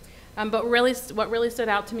 But really, what really stood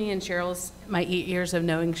out to me in my 8 years of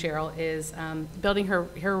knowing Cheryl is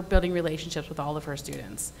building relationships with all of her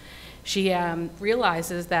students. She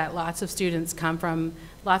realizes that lots of students come from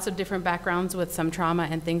lots of different backgrounds with some trauma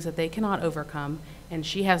and things that they cannot overcome, and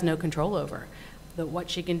she has no control over. What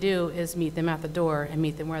she can do is meet them at the door and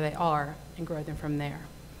meet them where they are and grow them from there.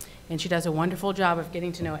 And she does a wonderful job of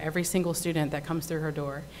getting to know every single student that comes through her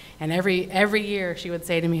door. And every year she would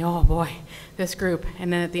say to me, oh boy, this group.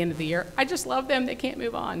 And then at the end of the year, I just love them, they can't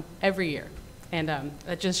move on, every year. And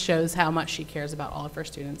that just shows how much she cares about all of her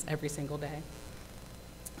students every single day.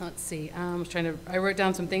 Let's see, I wrote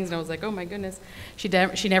down some things and I was like, oh my goodness. She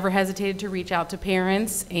never hesitated to reach out to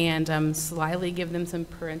parents and slyly give them some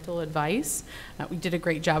parental advice. We did a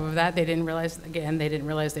great job of that. They didn't realize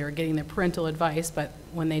they were getting their parental advice, but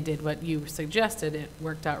when they did what you suggested, it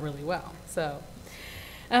worked out really well. So,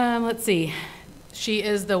 let's see. She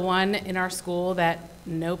is the one in our school the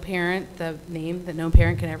name that no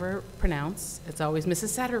parent can ever pronounce. It's always Mrs.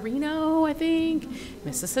 Saturnino, I think,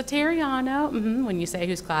 Mrs. Satariano, when you say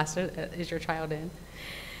whose class is your child in.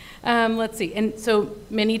 Let's see, and so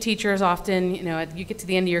many teachers often, you get to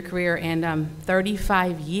the end of your career and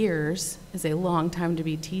 35 years is a long time to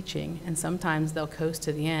be teaching, and sometimes they'll coast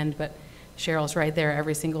to the end, but Cheryl's right there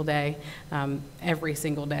every single day,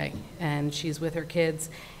 and she's with her kids.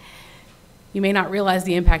 You may not realize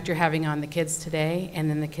the impact you're having on the kids today and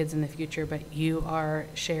then the kids in the future, but you are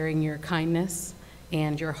sharing your kindness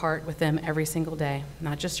and your heart with them every single day.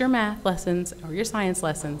 Not just your math lessons or your science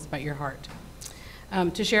lessons, but your heart.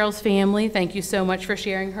 To Cheryl's family, thank you so much for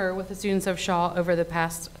sharing her with the students of Shaw over the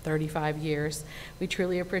past 35 years. We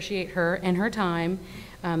truly appreciate her and her time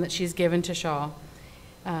that she's given to Shaw.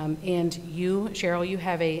 And you, Cheryl, you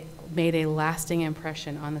have made a lasting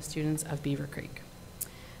impression on the students of Beavercreek.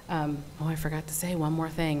 I forgot to say one more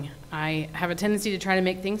thing. I have a tendency to try to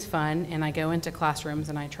make things fun, and I go into classrooms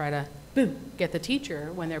and I try to, get the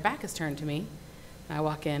teacher when their back is turned to me. I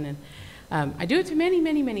walk in, and I do it to many,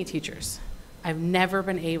 many, many teachers. I've never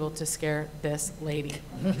been able to scare this lady.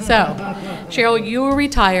 So, Cheryl, you will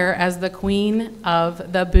retire as the queen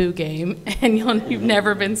of the boo game, and you've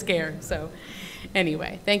never been scared. So,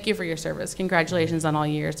 anyway, thank you for your service. Congratulations on all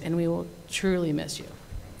years, and we will truly miss you.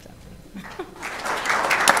 So.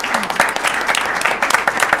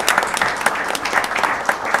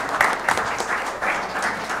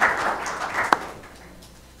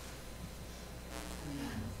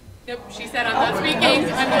 Yep, she said I'm not speaking.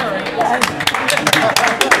 I'm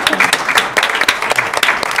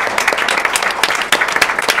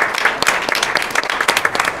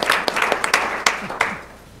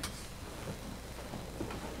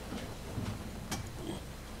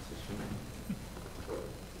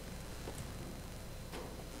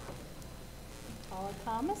Paula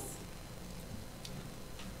Thomas.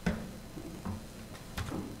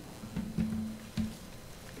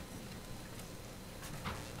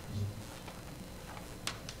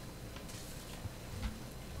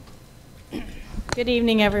 Good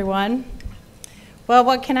evening, everyone. Well,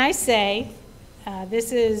 what can I say?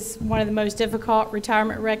 This is one of the most difficult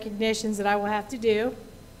retirement recognitions that I will have to do.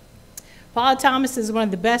 Paula Thomas is one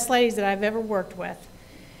of the best ladies that I've ever worked with.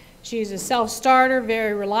 She's a self-starter,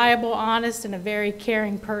 very reliable, honest, and a very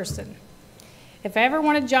caring person. If I ever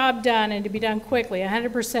want a job done and to be done quickly,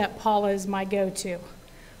 100% Paula is my go-to.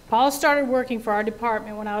 Paula started working for our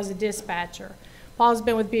department when I was a dispatcher. Paula's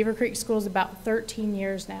been with Beavercreek Schools about 13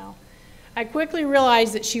 years now. I quickly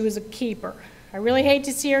realized that she was a keeper. I really hate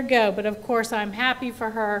to see her go, but of course I'm happy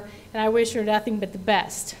for her and I wish her nothing but the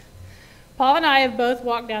best. Paul and I have both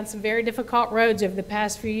walked down some very difficult roads over the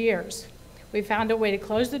past few years. We found a way to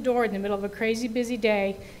close the door in the middle of a crazy busy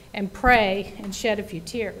day and pray and shed a few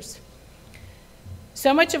tears.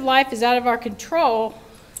 So much of life is out of our control,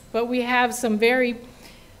 but we have seen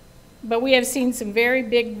some very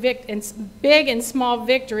big and small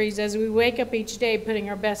victories as we wake up each day putting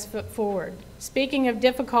our best foot forward. Speaking of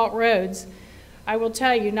difficult roads, I will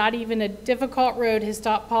tell you, not even a difficult road has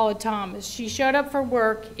stopped Paula Thomas. She showed up for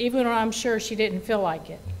work even when I'm sure she didn't feel like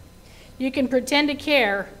it. You can pretend to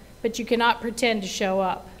care, but you cannot pretend to show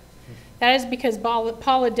up. That is because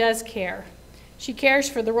Paula does care. She cares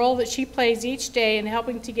for the role that she plays each day in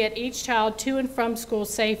helping to get each child to and from school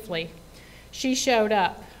safely. She showed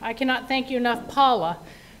up. I cannot thank you enough, Paula,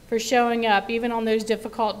 for showing up even on those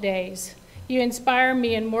difficult days. You inspire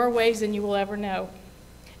me in more ways than you will ever know.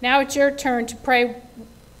 Now it's your turn to pray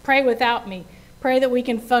without me. Pray that we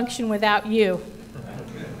can function without you.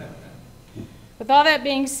 With all that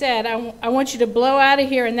being said, I want you to blow out of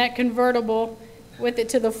here in that convertible with it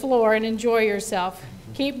to the floor and enjoy yourself.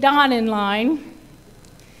 Keep Don in line,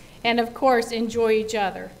 and of course, enjoy each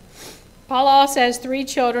other. Paula also has 3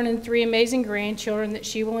 children and 3 amazing grandchildren that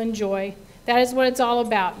she will enjoy. That is what it's all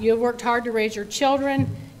about. You have worked hard to raise your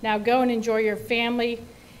children. Now go and enjoy your family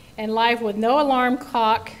and life with no alarm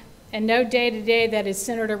clock and no day-to-day that is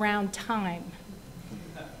centered around time.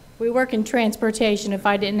 We work in transportation, if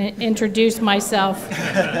I didn't introduce myself.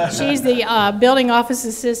 She's the building office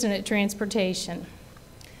assistant at transportation.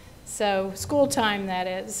 So school time, that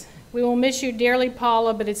is. We will miss you dearly,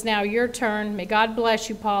 Paula, but it's now your turn. May God bless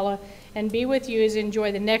you, Paula, and be with you as you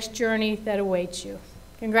enjoy the next journey that awaits you.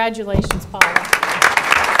 Congratulations, Paula.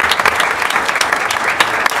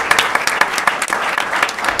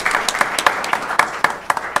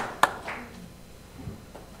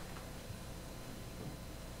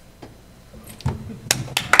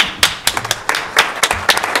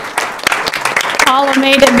 Paula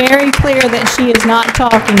made it very clear that she is not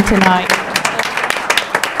talking tonight.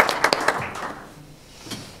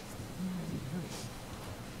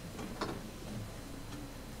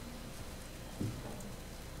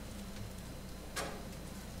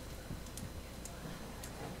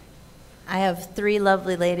 I have 3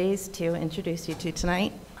 lovely ladies to introduce you to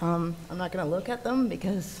tonight. I'm not going to look at them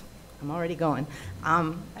because I'm already going.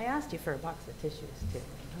 I asked you for a box of tissues, too.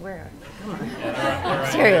 Where are they? Come on.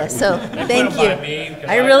 I'm serious, so thank you.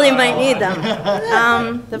 I really might need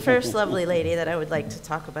them. The first lovely lady that I would like to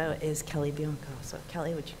talk about is Kelly Bianco. So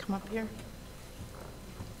Kelly, would you come up here?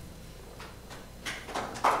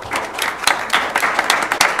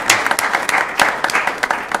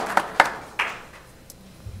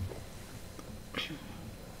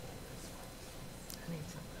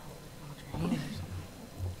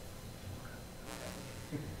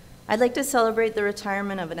 I'd like to celebrate the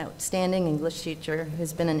retirement of an outstanding English teacher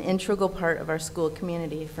who's been an integral part of our school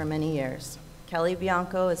community for many years. Kelly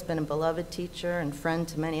Bianco has been a beloved teacher and friend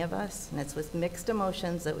to many of us, and it's with mixed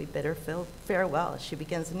emotions that we bid her farewell as she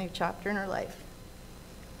begins a new chapter in her life.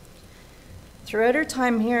 Throughout her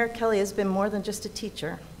time here, Kelly has been more than just a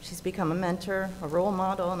teacher. She's become a mentor, a role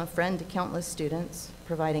model, and a friend to countless students,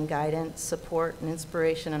 providing guidance, support, and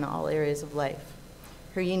inspiration in all areas of life.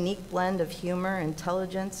 Her unique blend of humor,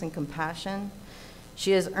 intelligence, and compassion,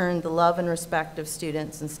 she has earned the love and respect of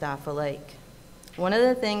students and staff alike. One of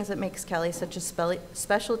the things that makes Kelly such a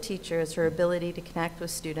special teacher is her ability to connect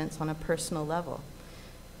with students on a personal level.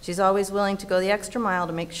 She's always willing to go the extra mile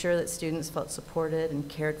to make sure that students felt supported and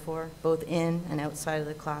cared for, both in and outside of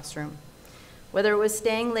the classroom. Whether it was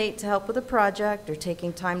staying late to help with a project or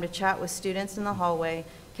taking time to chat with students in the hallway,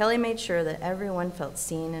 Kelly made sure that everyone felt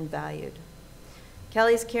seen and valued.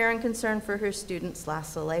 Kelly's care and concern for her students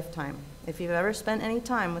lasts a lifetime. If you've ever spent any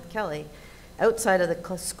time with Kelly outside of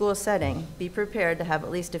the school setting, be prepared to have at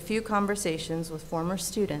least a few conversations with former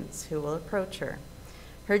students who will approach her.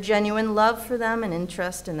 Her genuine love for them and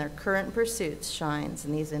interest in their current pursuits shines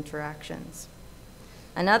in these interactions.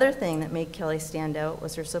 Another thing that made Kelly stand out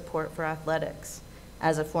was her support for athletics.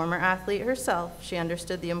 As a former athlete herself, she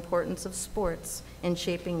understood the importance of sports in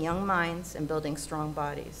shaping young minds and building strong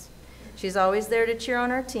bodies. She's always there to cheer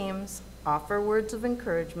on our teams, offer words of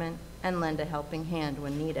encouragement, and lend a helping hand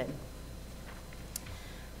when needed.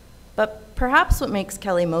 But perhaps what makes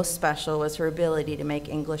Kelly most special was her ability to make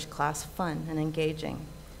English class fun and engaging.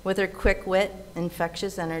 With her quick wit,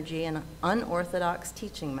 infectious energy, and unorthodox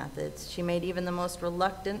teaching methods, she made even the most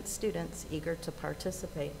reluctant students eager to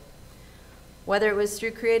participate. Whether it was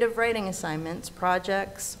through creative writing assignments,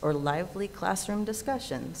 projects, or lively classroom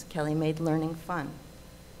discussions, Kelly made learning fun.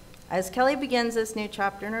 As Kelly begins this new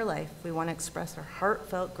chapter in her life, we want to express our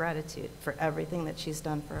heartfelt gratitude for everything that she's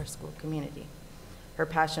done for our school community. Her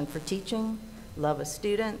passion for teaching, love of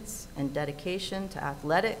students, and dedication to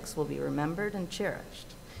athletics will be remembered and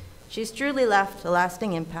cherished. She's truly left a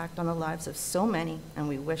lasting impact on the lives of so many, and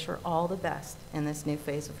we wish her all the best in this new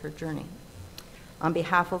phase of her journey. On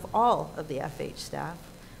behalf of all of the FH staff,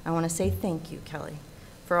 I want to say thank you, Kelly,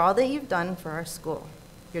 for all that you've done for our school.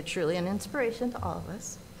 You're truly an inspiration to all of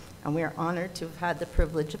us, and we are honored to have had the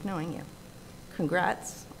privilege of knowing you.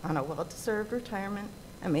 Congrats on a well-deserved retirement,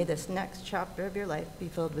 and may this next chapter of your life be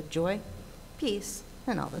filled with joy, peace,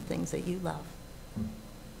 and all the things that you love.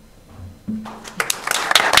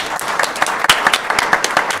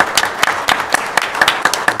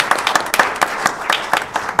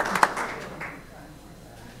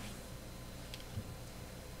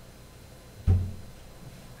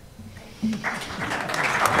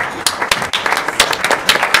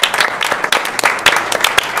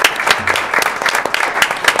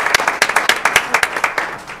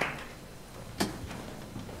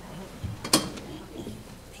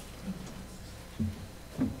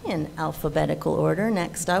 Alphabetical order,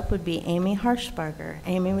 next up would be Amy Harshbarger.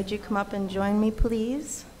 Amy, would you come up and join me,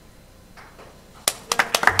 please?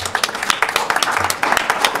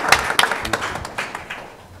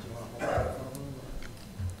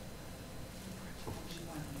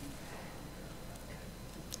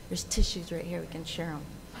 There's tissues right here, we can share them.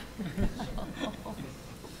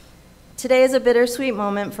 Today is a bittersweet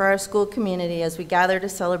moment for our school community as we gather to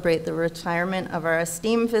celebrate the retirement of our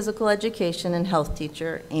esteemed physical education and health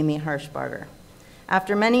teacher, Amy Harshbarger.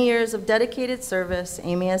 After many years of dedicated service,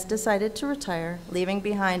 Amy has decided to retire, leaving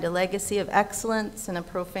behind a legacy of excellence and a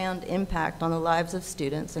profound impact on the lives of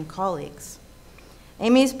students and colleagues.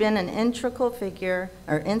 Amy's been an instrumental figure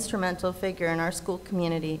in our school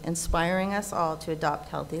community, inspiring us all to adopt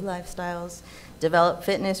healthy lifestyles, develop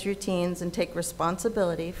fitness routines, and take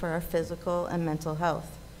responsibility for our physical and mental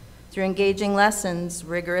health. Through engaging lessons,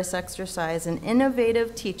 rigorous exercise, and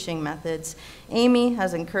innovative teaching methods, Amy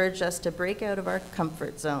has encouraged us to break out of our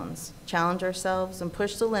comfort zones, challenge ourselves, and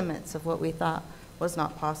push the limits of what we thought was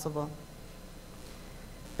not possible.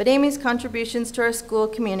 But Amy's contributions to our school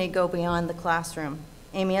community go beyond the classroom.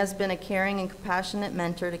 Amy has been a caring and compassionate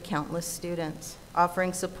mentor to countless students,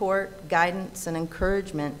 offering support, guidance, and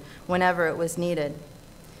encouragement whenever it was needed.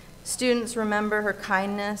 Students remember her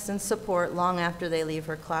kindness and support long after they leave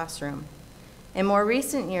her classroom. In more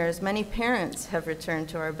recent years, many parents have returned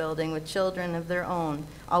to our building with children of their own,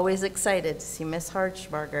 always excited to see Miss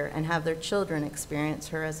Harshbarger and have their children experience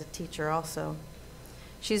her as a teacher also.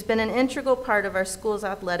 She's been an integral part of our school's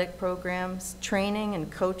athletic programs, training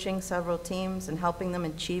and coaching several teams and helping them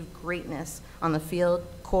achieve greatness on the field,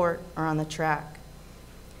 court, or on the track.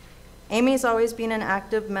 Amy's always been an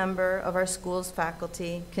active member of our school's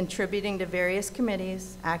faculty, contributing to various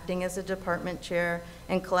committees, acting as a department chair,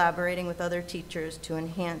 and collaborating with other teachers to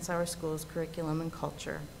enhance our school's curriculum and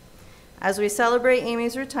culture. As we celebrate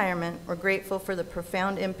Amy's retirement, we're grateful for the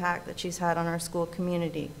profound impact that she's had on our school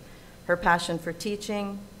community. Her passion for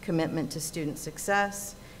teaching, commitment to student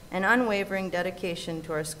success, and unwavering dedication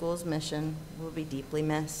to our school's mission will be deeply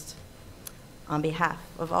missed. On behalf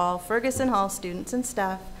of all Ferguson Hall students and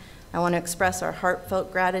staff, I want to express our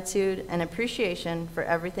heartfelt gratitude and appreciation for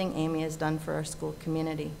everything Amy has done for our school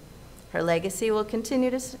community. Her legacy will continue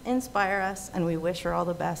to inspire us, and we wish her all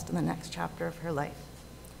the best in the next chapter of her life.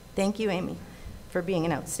 Thank you, Amy, for being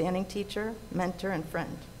an outstanding teacher, mentor, and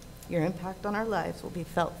friend. Your impact on our lives will be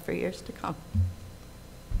felt for years to come.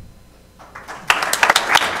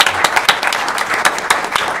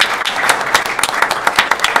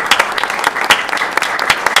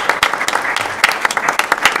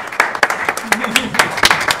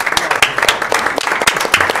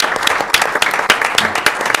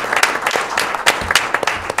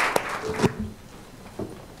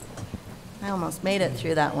 I almost made it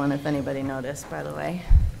through that one, if anybody noticed, by the way.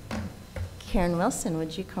 Karen Wilson,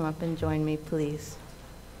 would you come up and join me, please?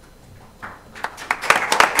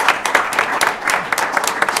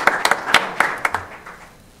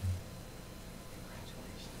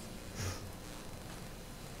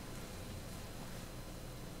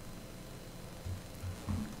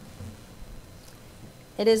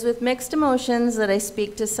 It is with mixed emotions that I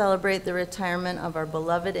speak to celebrate the retirement of our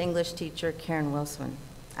beloved English teacher, Karen Wilson.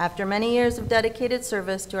 After many years of dedicated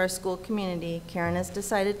service to our school community, Karen has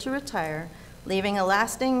decided to retire, leaving a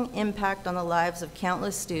lasting impact on the lives of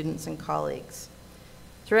countless students and colleagues.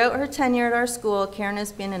 Throughout her tenure at our school, Karen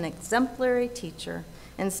has been an exemplary teacher,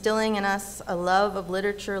 instilling in us a love of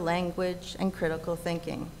literature, language, and critical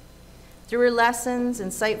thinking. Through her lessons,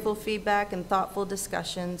 insightful feedback, and thoughtful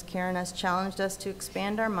discussions, Karen has challenged us to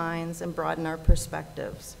expand our minds and broaden our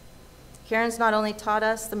perspectives. Karen's not only taught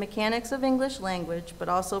us the mechanics of English language, but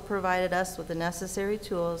also provided us with the necessary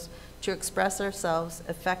tools to express ourselves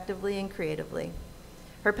effectively and creatively.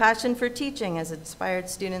 Her passion for teaching has inspired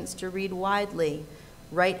students to read widely,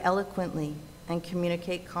 write eloquently, and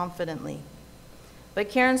communicate confidently. But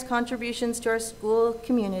Karen's contributions to our school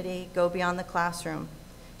community go beyond the classroom.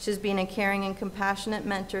 She's been a caring and compassionate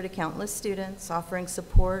mentor to countless students, offering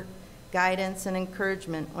support, guidance, and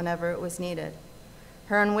encouragement whenever it was needed.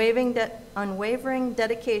 Her unwavering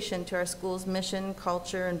dedication to our school's mission,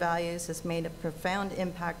 culture, and values has made a profound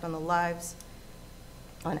impact on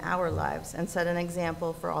our lives, and set an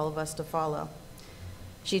example for all of us to follow.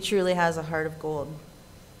 She truly has a heart of gold.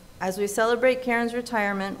 As we celebrate Karen's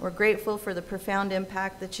retirement, we're grateful for the profound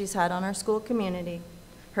impact that she's had on our school community.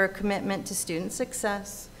 Her commitment to student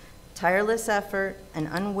success, tireless effort, and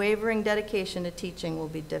unwavering dedication to teaching will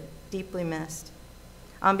be deeply missed.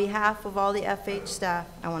 On behalf of all the FH staff,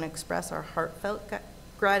 I want to express our heartfelt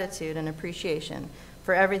gratitude and appreciation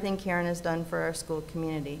for everything Karen has done for our school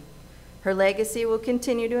community. Her legacy will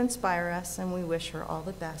continue to inspire us, and we wish her all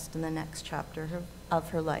the best in the next chapter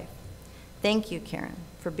of her life. Thank you, Karen,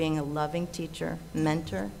 for being a loving teacher,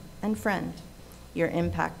 mentor, and friend. Your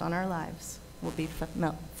impact on our lives will be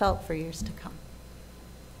felt for years to come.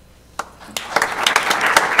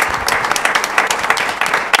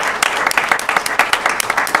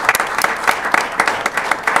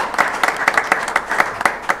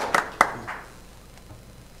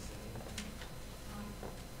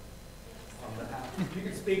 You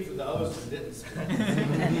can speak for those who didn't speak.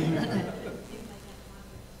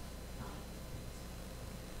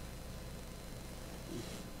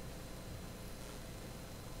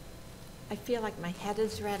 I feel like my head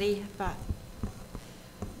is ready, but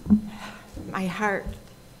my heart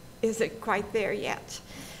isn't quite there yet.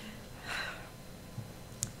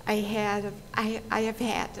 I have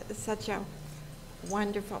had such a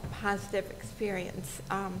wonderful, positive experience.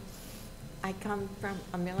 I come from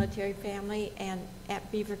a military family, and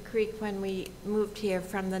at Beavercreek, when we moved here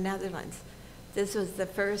from the Netherlands, this was the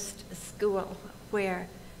first school where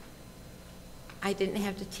I didn't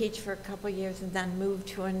have to teach for a couple years and then moved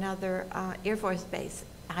to another Air Force base.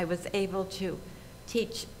 I was able to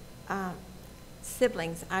teach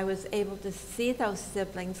siblings. I was able to see those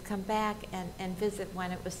siblings come back and visit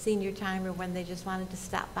when it was senior time or when they just wanted to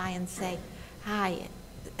stop by and say hi.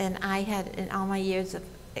 And I had, in all my years of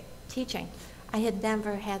teaching, I had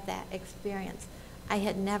never had that experience. I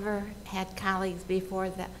had never had colleagues before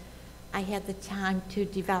that I had the time to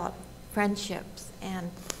develop friendships and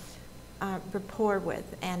rapport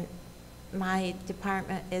with, and my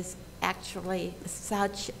department is actually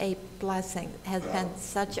such a blessing, has been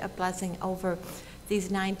such a blessing over these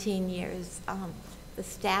 19 years. The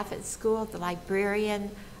staff at school, the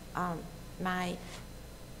librarian, my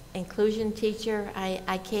inclusion teacher,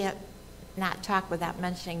 I can't not talk without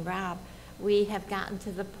mentioning Rob. We have gotten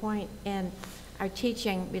to the point in our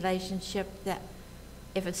teaching relationship that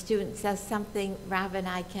if a student says something, Rob and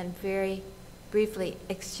I can very briefly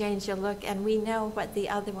exchange a look, and we know what the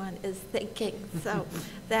other one is thinking. So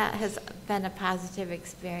that has been a positive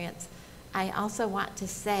experience. I also want to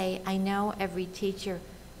say, I know every teacher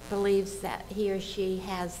believes that he or she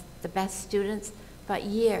has the best students, but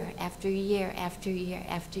year after year after year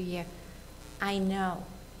after year, I know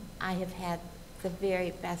I have had the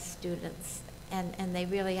very best students, and they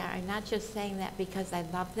really are. I'm not just saying that because I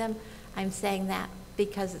love them, I'm saying that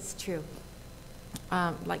because it's true.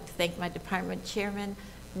 I'd like to thank my department chairman,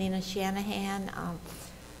 Nina Shanahan,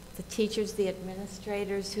 the teachers, the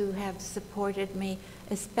administrators who have supported me,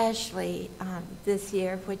 especially this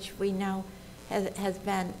year, which we know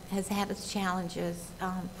has had its challenges.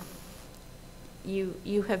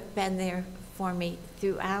 You have been there for me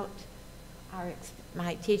throughout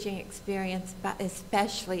my teaching experience, but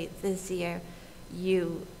especially this year,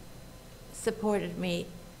 you supported me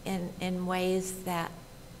in ways that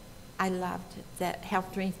I loved, that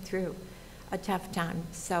helped me through a tough time.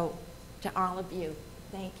 So to all of you,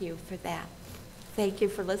 thank you for that. Thank you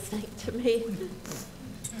for listening to me.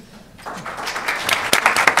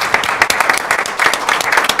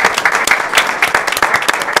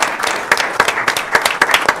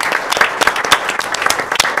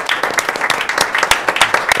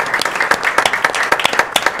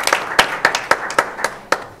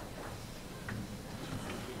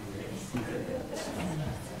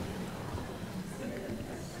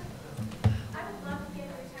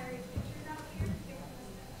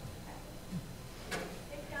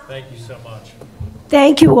 Thank you so much.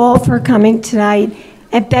 Thank you all for coming tonight,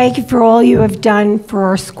 and thank you for all you have done for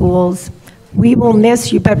our schools. We will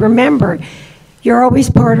miss you, but remember, you're always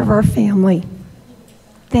part of our family.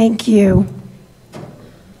 Thank you.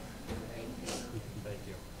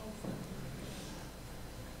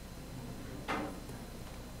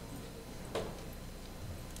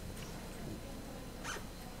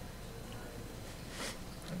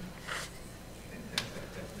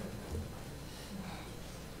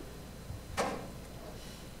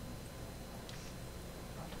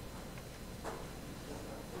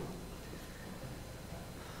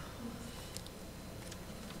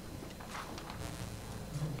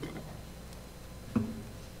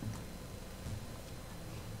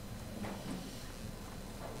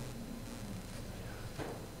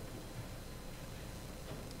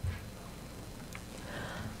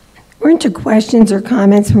 We're into questions or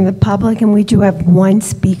comments from the public, and we do have one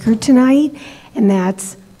speaker tonight, and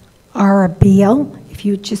that's Ara Beal. If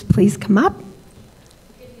you would just please come up.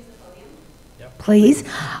 Please.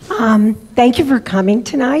 Thank you for coming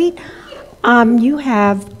tonight. You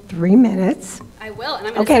have 3 minutes. I will, and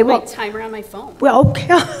I'm going to Okay, set my well- timer on my phone. Well,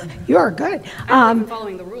 okay, you're good. I'm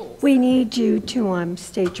following the rules. We need you to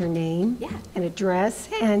state your name Yeah. and address,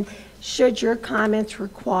 and should your comments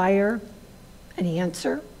require an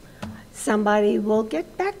answer, somebody will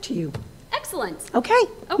get back to you. Excellent. Okay?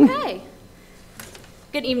 Okay.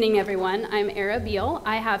 Good evening, everyone. I'm Era Beal.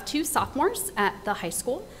 I have 2 sophomores at the high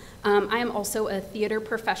school. I am also a theater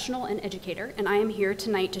professional and educator, and I am here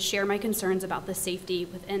tonight to share my concerns about the safety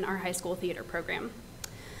within our high school theater program.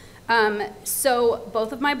 So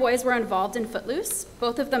both of my boys were involved in Footloose.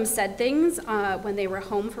 Both of them said things when they were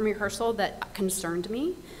home from rehearsal that concerned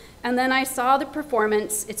me. And then I saw the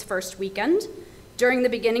performance its first weekend. During the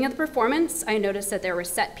beginning of the performance, I noticed that there were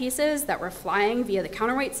set pieces that were flying via the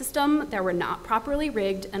counterweight system that were not properly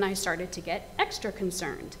rigged, and I started to get extra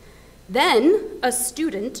concerned. Then, a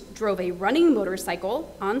student drove a running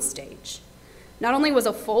motorcycle on stage. Not only was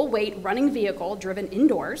a full-weight running vehicle driven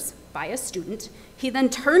indoors by a student, he then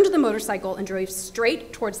turned the motorcycle and drove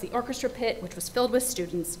straight towards the orchestra pit, which was filled with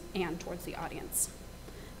students, and towards the audience.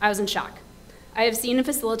 I was in shock. I have seen and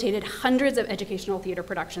facilitated hundreds of educational theater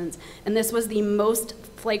productions, and this was the most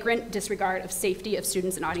flagrant disregard of safety of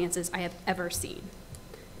students and audiences I have ever seen.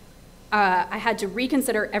 I had to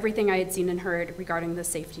reconsider everything I had seen and heard regarding the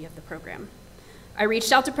safety of the program. I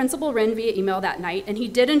reached out to Principal Wren via email that night, and he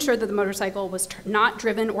did ensure that the motorcycle was not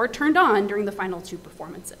driven or turned on during the final 2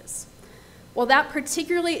 performances. While that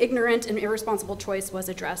particularly ignorant and irresponsible choice was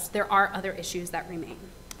addressed, there are other issues that remain.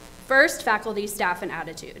 First, faculty, staff, and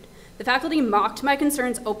attitude. The faculty mocked my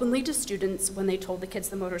concerns openly to students when they told the kids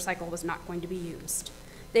the motorcycle was not going to be used.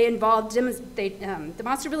 They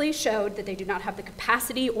demonstrably showed that they do not have the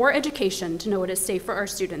capacity or education to know what is safe for our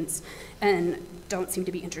students and don't seem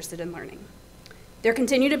to be interested in learning. There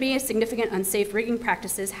continue to be significant unsafe rigging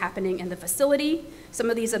practices happening in the facility. Some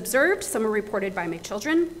of these observed, some are reported by my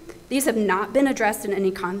children. These have not been addressed in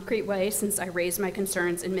any concrete way since I raised my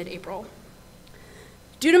concerns in mid-April.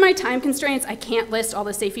 Due to my time constraints, I can't list all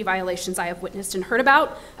the safety violations I have witnessed and heard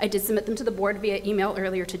about. I did submit them to the board via email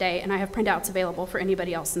earlier today, and I have printouts available for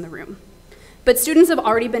anybody else in the room. But students have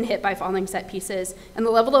already been hit by falling set pieces, and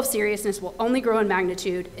the level of seriousness will only grow in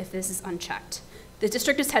magnitude if this is unchecked. The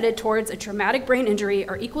district is headed towards a traumatic brain injury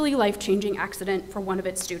or equally life-changing accident for one of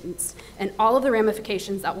its students, and all of the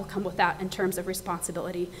ramifications that will come with that in terms of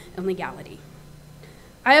responsibility and legality.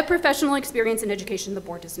 I have professional experience in education the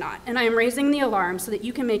board does not, and I am raising the alarm so that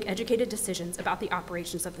you can make educated decisions about the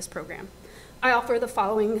operations of this program. I offer the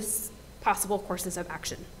following possible courses of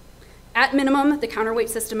action. At minimum, the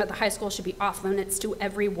counterweight system at the high school should be off limits to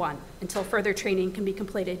everyone until further training can be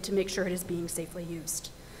completed to make sure it is being safely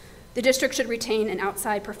used. The district should retain an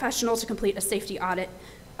outside professional to complete a safety audit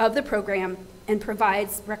of the program and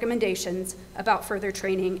provides recommendations about further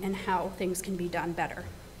training and how things can be done better.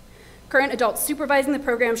 Current adults supervising the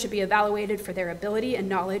program should be evaluated for their ability and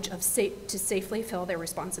knowledge of to safely fill their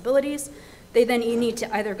responsibilities. They then need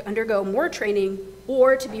to either undergo more training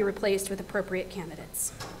or to be replaced with appropriate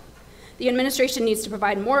candidates. The administration needs to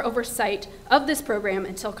provide more oversight of this program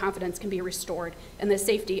until confidence can be restored in the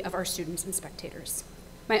safety of our students and spectators.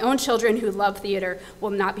 My own children who love theater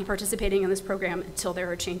will not be participating in this program until there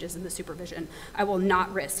are changes in the supervision. I will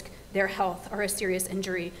not risk their health or a serious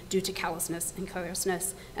injury due to callousness and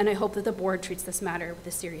carelessness, and I hope that the board treats this matter with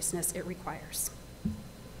the seriousness it requires.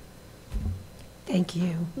 Thank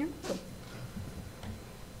you. You're welcome.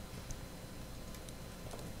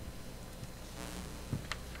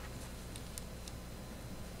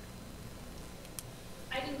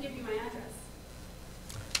 I didn't give you my address.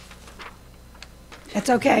 That's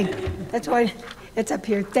okay. That's why it's up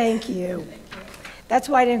here. Thank you. That's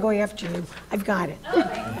why I didn't go after you. I've got it.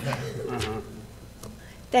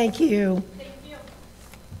 Thank you. Thank you.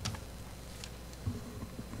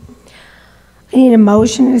 I need a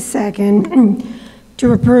motion and a second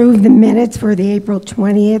to approve the minutes for the April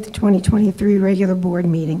 20th, 2023 regular board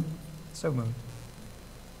meeting. So moved.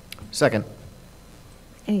 Second.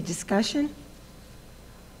 Any discussion?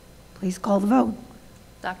 Please call the vote.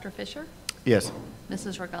 Dr. Fisher? Yes.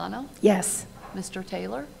 Mrs. Regano? Yes. Mr.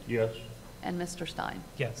 Taylor? Yes. And Mr. Stein?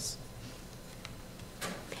 Yes.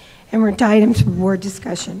 And we're to items for board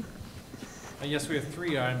discussion. Yes, we have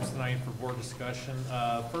 3 items tonight for board discussion.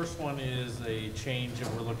 First one is a change that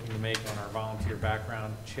we're looking to make on our volunteer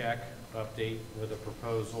background check update with a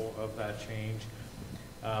proposal of that change.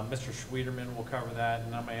 Mr. Schwederman will cover that,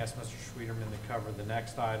 and I'm going to ask Mr. Schwederman to cover the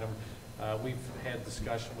next item. We've had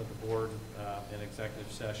discussion with the board in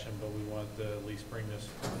executive session, but we wanted to at least bring this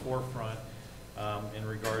to the forefront in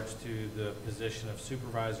regards to the position of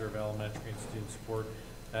supervisor of elementary and student support,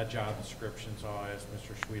 that job description. So I'll ask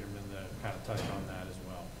Mr. Schwederman to kind of touch on that as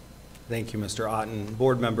well. Thank you, Mr. Otten.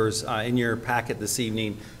 Board members, in your packet this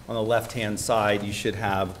evening, on the left-hand side, you should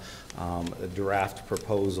have a draft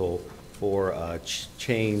proposal for a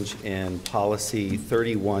change in policy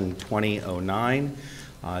 312009.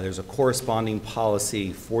 There's a corresponding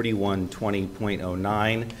policy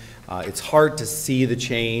 4120.09. It's hard to see the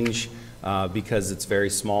change because it's very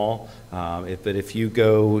small, but if you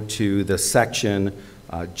go to the section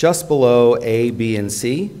just below A, B, and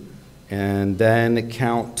C, and then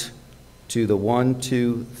count to the 1,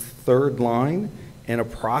 2, 3rd line, and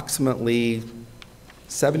approximately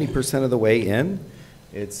 70% of the way in,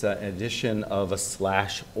 it's an addition of a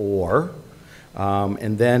 /or.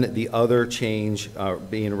 And then the other change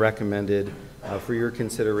being recommended for your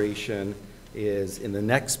consideration is in the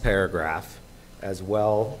next paragraph as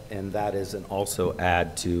well, and that is an also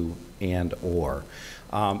add to and/or.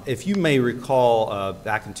 If you may recall,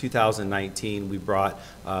 back in 2019, we brought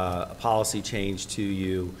a policy change to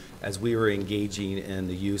you as we were engaging in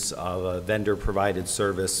the use of a vendor-provided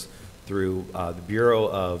service through the Bureau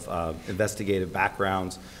of Investigative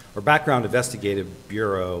Backgrounds, or Background Investigative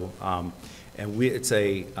Bureau, and it's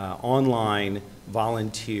a online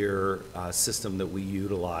volunteer system that we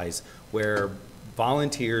utilize where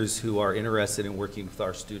volunteers who are interested in working with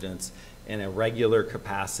our students in a regular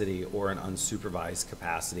capacity or an unsupervised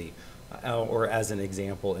capacity, or as an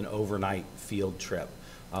example, an overnight field trip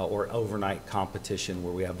or overnight competition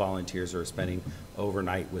where we have volunteers who are spending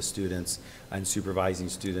overnight with students and supervising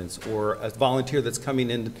students, or a volunteer that's coming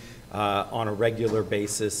in on a regular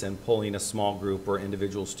basis and pulling a small group or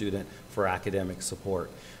individual student for academic support.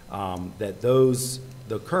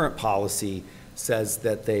 The current policy says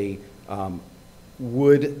that they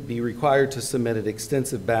would be required to submit an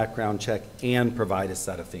extensive background check and provide a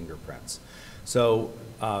set of fingerprints. So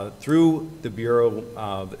through the Bureau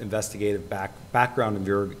of Background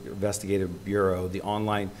Investigative Bureau, the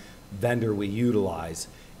online vendor we utilize,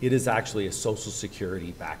 it is actually a Social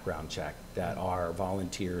Security background check that our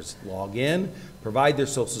volunteers log in, provide their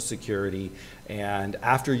Social Security, and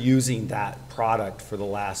after using that product for the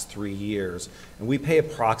last 3 years, and we pay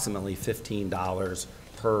approximately $15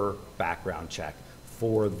 per background check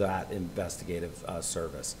for that investigative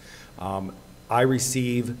service. I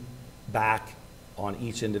receive back on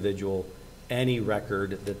each individual any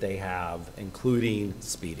record that they have, including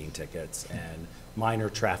speeding tickets and minor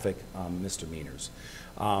traffic misdemeanors.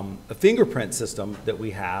 The fingerprint system that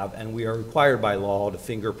we have, and we are required by law to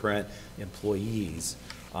fingerprint employees,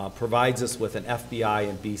 provides us with an FBI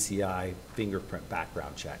and BCI fingerprint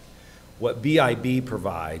background check. What BIB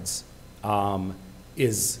provides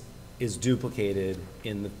is duplicated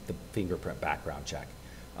in the fingerprint background check.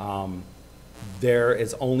 There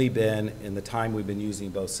has only been, in the time we've been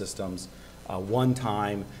using both systems, one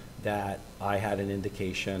time that I had an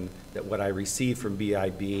indication that what I received from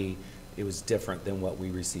BIB, it was different than what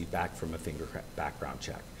we received back from a fingerprint background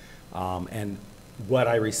check. And what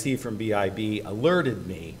I received from BIB alerted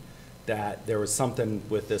me that there was something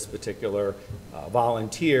with this particular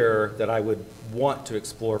volunteer that I would want to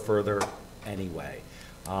explore further anyway.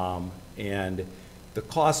 And the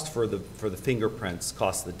cost for the fingerprints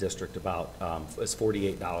cost the district about is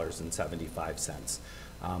 $48.75.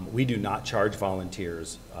 We do not charge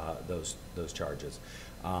volunteers those charges.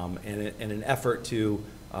 And in an effort to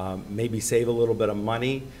maybe save a little bit of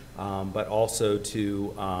money, but also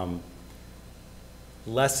to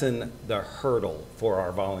lessen the hurdle for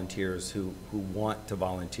our volunteers who want to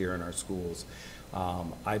volunteer in our schools,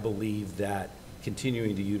 I believe that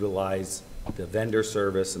continuing to utilize the vendor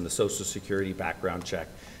service and the Social Security background check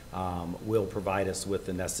will provide us with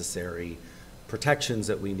the necessary protections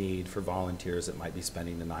that we need for volunteers that might be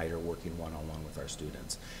spending the night or working one-on-one with our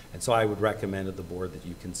students. And so I would recommend to the board that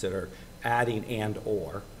you consider adding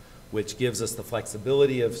and/or, which gives us the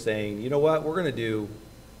flexibility of saying, you know what, we're going to do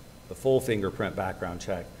the full fingerprint background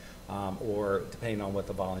check, or depending on what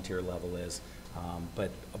the volunteer level is,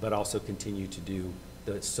 but also continue to do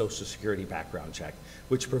the Social Security background check,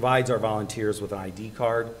 which provides our volunteers with an ID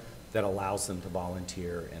card that allows them to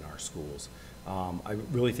volunteer in our schools. I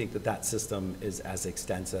really think that that system is as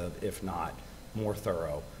extensive, if not more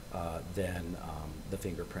thorough, than the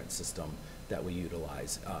fingerprint system that we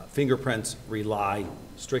utilize. Fingerprints rely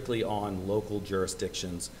strictly on local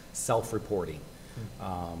jurisdictions self-reporting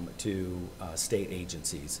to state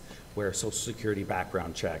agencies, where Social Security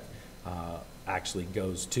background check actually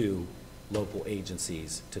goes to local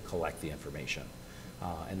agencies to collect the information.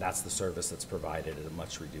 And that's the service that's provided at a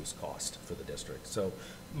much reduced cost for the district. So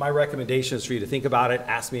my recommendation is for you to think about it,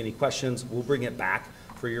 ask me any questions. We'll bring it back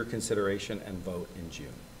for your consideration and vote in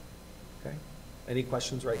June. Okay? Any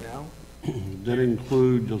questions right now? Does that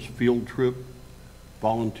include this field trip?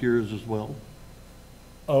 volunteers as well?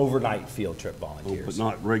 Overnight field trip Oh, volunteers. but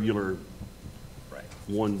not regular Right.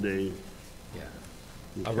 one day? Yeah.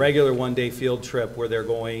 A regular one-day field trip where they're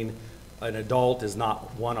going, an adult is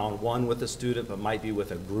not one-on-one with a student, but might be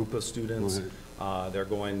with a group of students. They're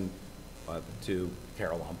going to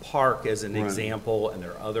Carillon Park as an Right. example, and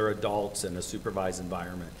there are other adults in a supervised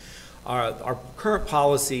environment. Our current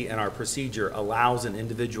policy and our procedure allows an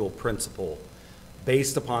individual principal,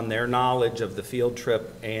 based upon their knowledge of the field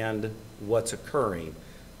trip and what's occurring,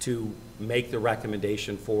 to make the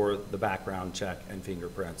recommendation for the background check and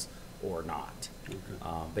fingerprints or not,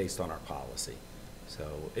 based on our policy.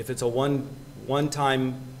 So if it's a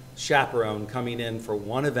one-time chaperone coming in for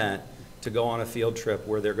one event to go on a field trip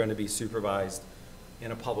where they're going to be supervised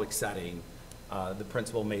in a public setting, the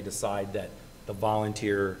principal may decide that the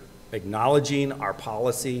volunteer acknowledging our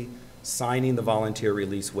policy, signing the volunteer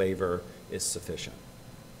release waiver is sufficient.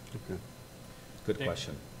 Okay. Good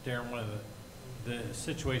question. Darren, one of the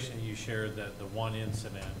situation you shared, that the one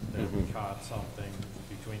incident that we caught something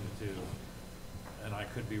between the two, and I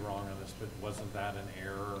could be wrong on this, but wasn't that an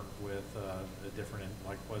error with the different,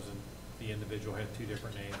 like, wasn't the individual had two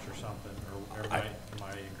different names or something, or am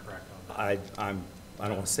I incorrect on that? I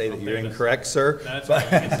don't want to say that you're incorrect, sir. That's but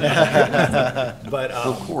what I can say. But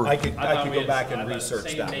I could go back and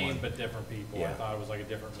research that one. Same name, but different people. Yeah. I thought it was like a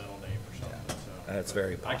different middle name or something. So. That's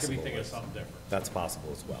very possible. I could be thinking of something different. That's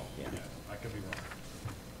possible as well, yeah. I could be wrong.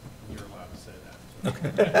 You're allowed to say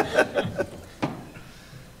that. So.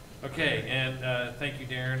 Okay, and thank you,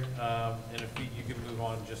 Darren. And if you can move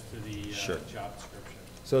on just to the job description.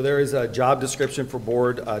 So there is a job description for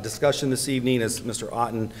board discussion this evening, as Mr.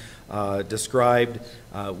 Otten described.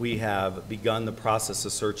 We have begun the process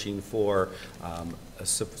of searching for a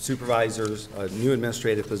supervisor's, a new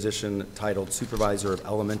administrative position titled Supervisor of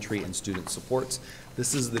Elementary and Student Supports.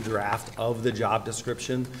 This is the draft of the job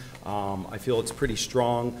description. I feel it's pretty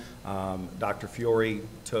strong. Dr. Fiore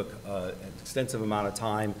took an extensive amount of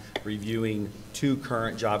time reviewing two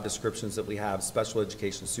current job descriptions that we have, special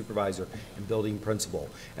education supervisor and building principal,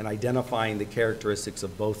 and identifying the characteristics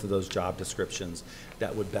of both of those job descriptions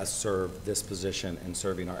that would best serve this position and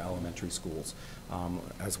serving our elementary schools,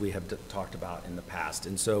 as we have talked about in the past.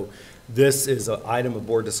 And so this is an item of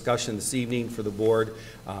board discussion this evening for the board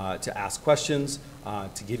to ask questions,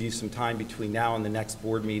 to give you some time between now and the next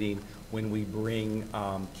board meeting when we bring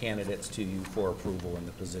candidates to you for approval in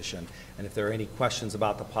the position. And if there are any questions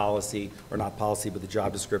about the policy, or not policy, but the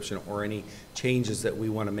job description, or any changes that we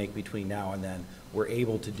want to make between now and then, we're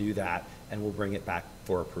able to do that, and we'll bring it back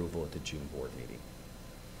for approval at the June board meeting.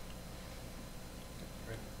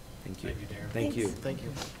 Great. Thank you. Thank you, Darren. Thank you. Thank you.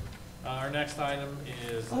 Our next item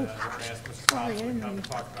is we're going to ask Mr. Thompson to come and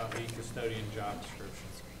talk about lead custodian job descriptions.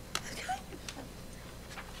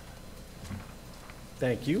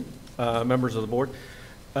 Thank you, members of the board.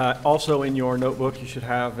 Also in your notebook, you should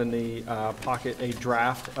have in the pocket a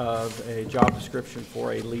draft of a job description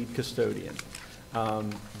for a lead custodian.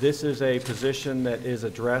 This is a position that is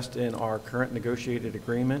addressed in our current negotiated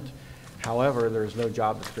agreement. However, there's no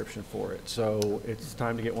job description for it, so it's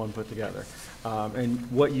time to get one put together. And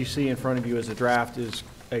what you see in front of you as a draft is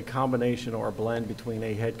a combination or a blend between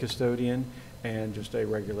a head custodian and just a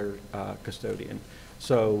regular custodian.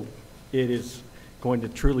 So it is going to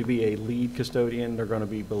truly be a lead custodian. They're going to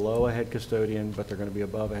be below a head custodian, but they're going to be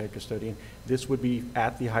above a head custodian. This would be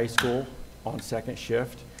at the high school on second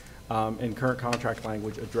shift. And current contract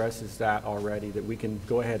language addresses that already, that we can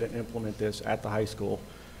go ahead and implement this at the high school.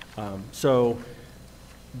 So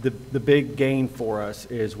the big gain for us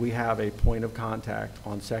is we have a point of contact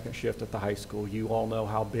on second shift at the high school. You all know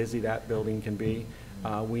how busy that building can be.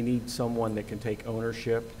 We need someone that can take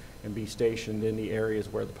ownership and be stationed in the areas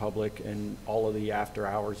where the public and all of the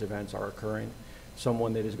after-hours events are occurring.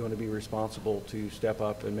 Someone that is going to be responsible to step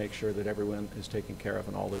up and make sure that everyone is taken care of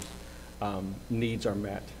and all those needs are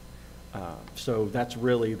met. So that's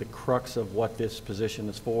really the crux of what this position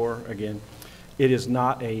is for. Again, it is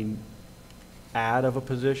not an ad of a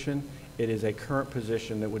position. It is a current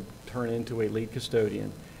position that would turn into a lead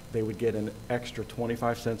custodian. They would get an extra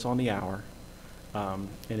 25 cents on the hour. And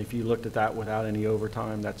if you looked at that without any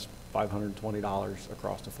overtime, that's $520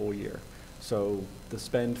 across the full year. So the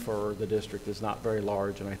spend for the district is not very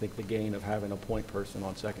large, and I think the gain of having a point person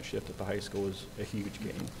on second shift at the high school is a huge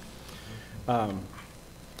gain.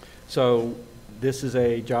 So this is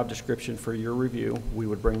a job description for your review. We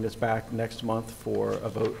would bring this back next month for a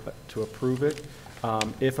vote to approve it.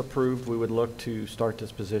 If approved, we would look to start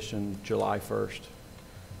this position July 1st.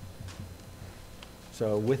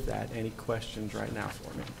 So with that, any questions right now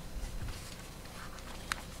for me?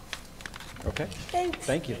 Okay. Thanks.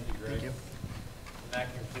 Thank you. Thank you, Greg. And that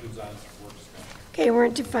concludes items for discussion. Okay, we're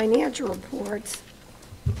into financial reports.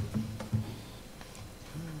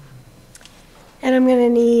 And I'm going to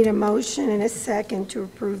need a motion and a second to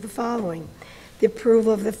approve the following. The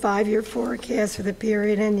approval of the 5-year forecast for the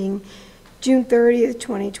period ending June 30th,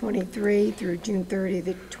 2023 through June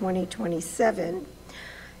 30th, 2027.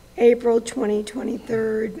 April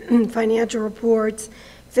 2023 financial reports,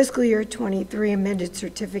 fiscal year 23 amended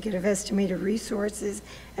certificate of estimated resources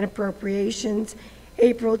and appropriations,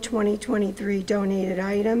 April 2023 donated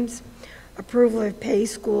items, approval of pay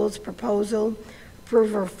schools proposal,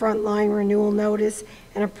 approval of frontline renewal notice,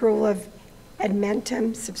 and approval of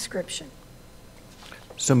Edmentum subscription.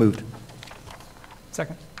 So moved.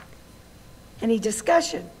 Second. Any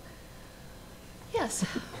discussion? Yes,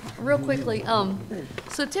 real quickly.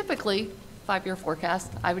 So typically, 5-year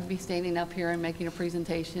forecast, I would be standing up here and making a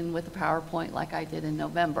presentation with a PowerPoint like I did in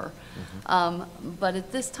November. But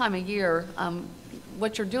at this time of year,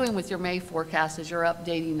 what you're doing with your May forecast is you're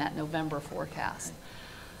updating that November forecast.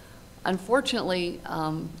 Unfortunately,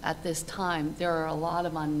 at this time, there are a lot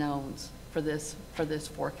of unknowns for this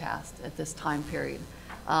forecast at this time period.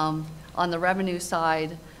 On the revenue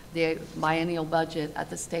side, the biennial budget at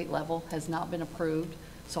the state level has not been approved,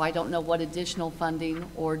 so I don't know what additional funding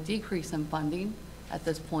or decrease in funding at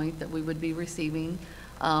this point that we would be receiving.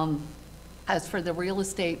 As for the real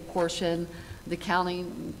estate portion, the county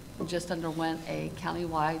just underwent a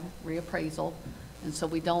countywide reappraisal, and so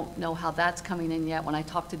we don't know how that's coming in yet. When I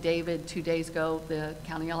talked to David 2 days ago, the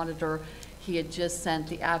county auditor, he had just sent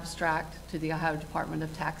the abstract to the Ohio Department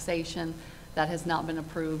of Taxation. That has not been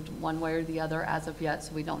approved one way or the other as of yet,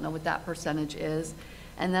 so we don't know what that percentage is.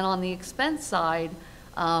 And then on the expense side,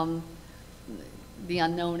 the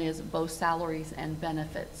unknown is both salaries and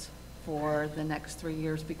benefits for the next 3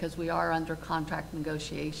 years, because we are under contract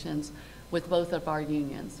negotiations with both of our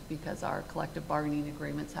unions, because our collective bargaining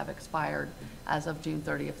agreements have expired as of June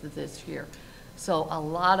 30th of this year. So a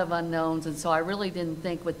lot of unknowns, and so I really didn't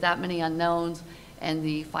think with that many unknowns and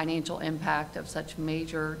the financial impact of such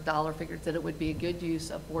major dollar figures that it would be a good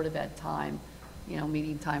use of Board of Ed time,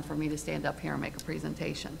 meeting time for me to stand up here and make a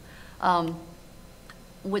presentation.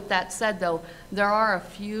 With that said, though, there are a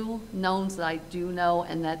few knowns that I do know,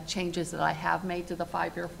 and that changes that I have made to the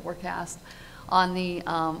 5-year forecast. On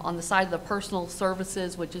the side of the personal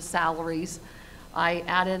services, which is salaries, I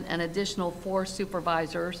added an additional 4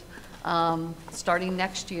 supervisors starting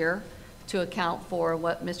next year, to account for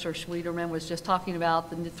what Mr. Schwederman was just talking about,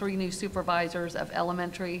 the 3 new supervisors of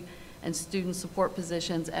elementary and student support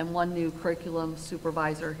positions, and 1 new curriculum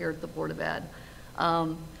supervisor here at the Board of Ed.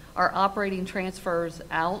 Our operating transfers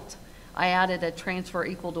out, I added a transfer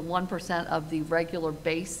equal to 1% of the regular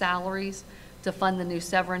base salaries to fund the new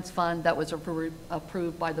severance fund that was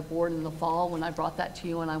approved by the board in the fall when I brought that to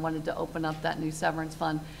you, and I wanted to open up that new severance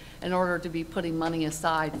fund in order to be putting money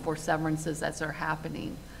aside for severances as they're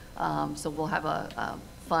happening. So we'll have a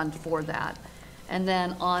fund for that. And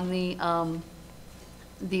then on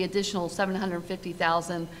the additional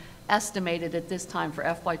 $750,000 estimated at this time for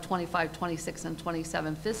FY 25, 26, and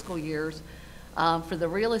 27 fiscal years for the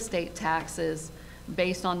real estate taxes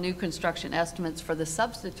based on new construction estimates for the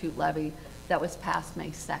substitute levy that was passed May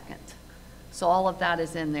 2nd. So all of that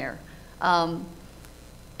is in there.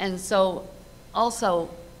 And so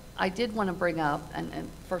also, I did want to bring up, and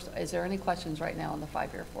first, is there any questions right now on the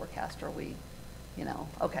 5-year forecast? Are we,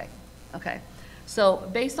 okay. So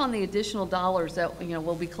based on the additional dollars that,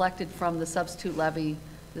 will be collected from the substitute levy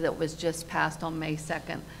that was just passed on May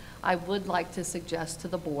 2nd, I would like to suggest to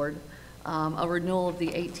the board a renewal of the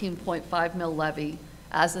 18.5 mil levy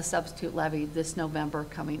as a substitute levy this November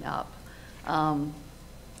coming up.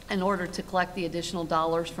 In order to collect the additional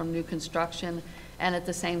dollars from new construction, and at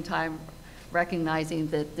the same time recognizing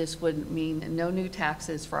that this would mean no new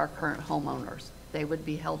taxes for our current homeowners. They would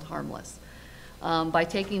be held harmless. By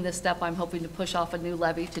taking this step, I'm hoping to push off a new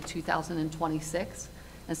levy to 2026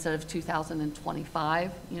 instead of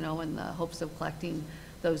 2025, in the hopes of collecting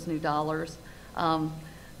those new dollars.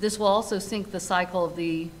 This will also sync the cycle of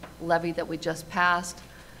the levy that we just passed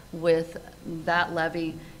with that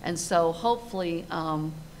levy, and so hopefully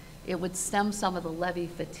it would stem some of the levy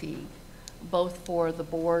fatigue, both for the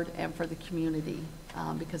board and for the community,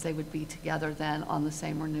 because they would be together then on the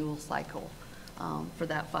same renewal cycle for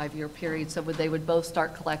that 5-year period. So they would both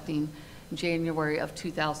start collecting January of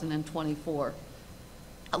 2024.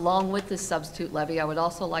 Along with this substitute levy, I would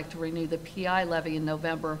also like to renew the PI levy in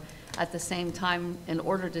November at the same time in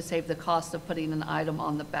order to save the cost of putting an item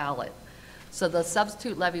on the ballot. So the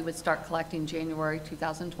substitute levy would start collecting January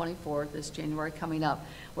 2024, this January coming up,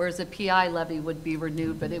 whereas the PI levy would be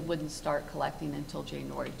renewed, but it wouldn't start collecting until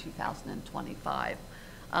January 2025.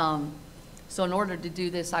 So in order to do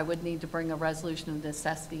this, I would need to bring a resolution of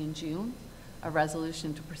necessity in June, a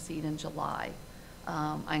resolution to proceed in July.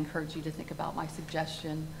 I encourage you to think about my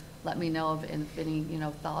suggestion. Let me know of any,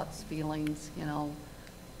 thoughts, feelings,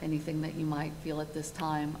 anything that you might feel at this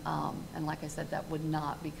time. And like I said, that would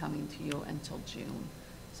not be coming to you until June,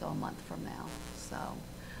 so a month from now. So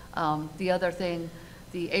the other thing,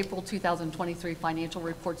 the April 2023 financial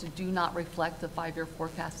reports do not reflect the 5-year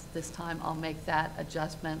forecast at this time. I'll make that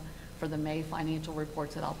adjustment for the May financial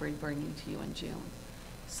reports that I'll be bringing to you in June.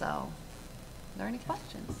 So, are there any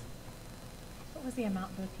questions? What was the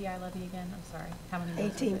amount for the PI levy again? I'm sorry. How many?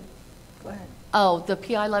 18. Go ahead. Oh, the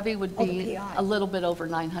PI levy would Oh, be the PI. a little bit over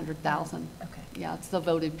 900,000. Okay. Yeah, it's the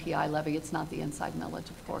voted PI levy. It's not the inside millage,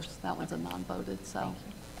 of course. That one's a non-voted, so.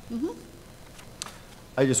 Mhm.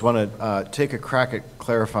 I just want to take a crack at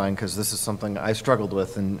clarifying, because this is something I struggled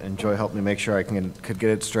with, and Joy helped me make sure I could get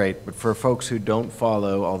it straight. But for folks who don't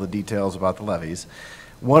follow all the details about the levies,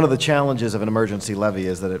 one of the challenges of an emergency levy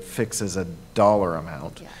is that it fixes a dollar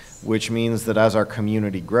amount, Yes. which means that as our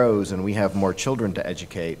community grows and we have more children to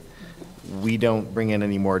educate, we don't bring in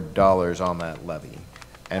any more dollars on that levy.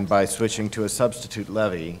 And by switching to a substitute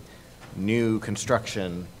levy, new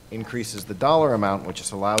construction increases the dollar amount, which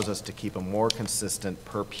just allows us to keep a more consistent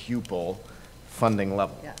per pupil funding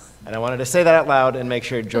level. Yes. And I wanted to say that out loud and make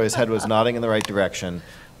sure Joy's head was nodding in the right direction,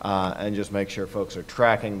 and just make sure folks are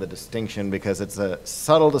tracking the distinction, because it's a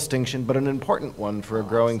subtle distinction, but an important one for a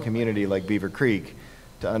growing community like Beavercreek,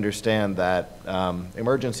 to understand that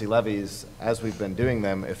emergency levies, as we've been doing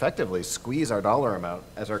them, effectively squeeze our dollar amount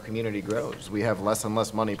as our community grows. We have less and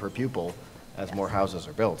less money per pupil as more houses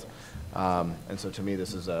are built. And so to me,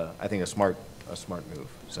 this is, I think, a smart move,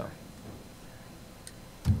 so.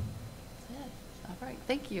 All right,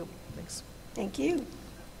 thank you. Thanks. Thank you.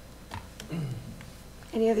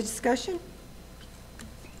 Any other discussion?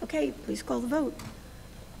 Okay, please call the vote.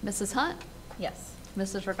 Mrs. Hunt? Yes.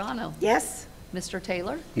 Mrs. Regano? Yes? Mr.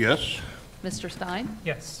 Taylor? Yes. Mr. Stein?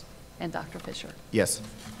 Yes. And Dr. Fisher? Yes.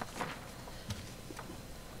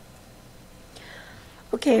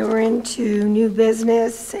 Okay, we're into new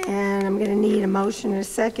business, and I'm going to need a motion and a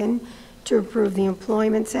second to approve the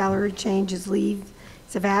employment, salary changes, leaves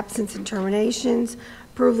of absence, and terminations.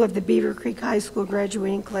 Approval of the Beavercreek High School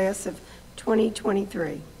graduating class of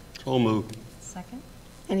 2023. So moved. Second?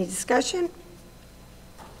 Any discussion?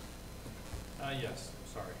 Yes,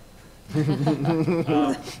 sorry.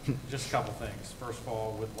 Just a couple things. First of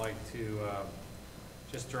all, would like to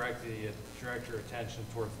just direct your attention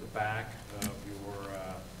towards the back of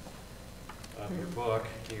your book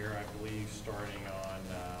here, I believe, starting on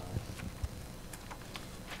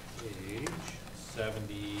page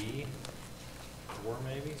 74,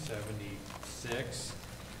 maybe 76.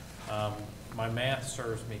 My math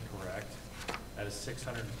serves me correct. That is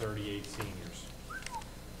 638 seniors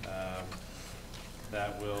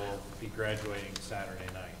that will be graduating Saturday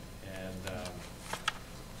night. And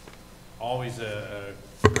always a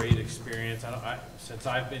great experience. Since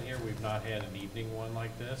I've been here, we've not had an evening one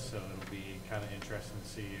like this, so it'll be kind of interesting to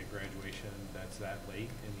see a graduation that's that late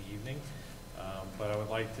in the evening. But I would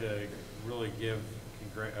like to really give,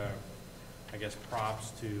 I guess,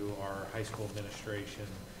 props to our high school administration,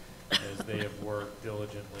 as they have worked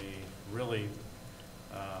diligently, really,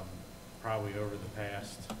 probably over the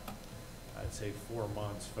past, I'd say, 4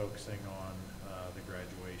 months, focusing on the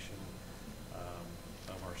graduation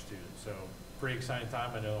of our students. So pretty exciting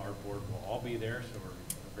time. I know our board will all be there, so we're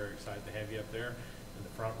very excited to have you up there in the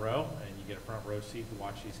front row, and you get a front row seat to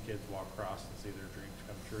watch these kids walk across and see their dreams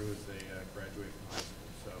come true as they graduate from high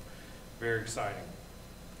school. So very exciting.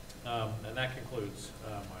 And that concludes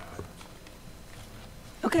my items.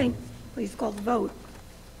 Okay, please call the vote.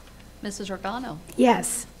 Mrs. Regano?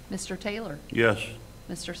 Yes. Mr. Taylor? Yes.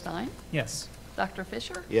 Mr. Stein? Yes. Dr.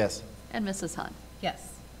 Fisher? Yes. And Mrs. Hunt?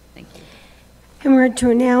 Yes. Thank you. And we're to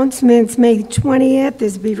announcements. May 20th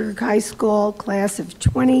is Beavercreek High School class of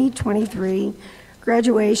 2023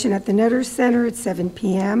 graduation at the Nutter Center at 7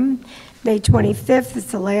 p.m. May 25th is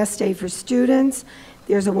the last day for students.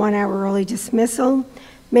 There's a 1-hour early dismissal.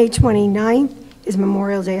 May 29th is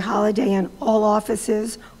Memorial Day holiday, and all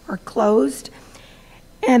offices are closed.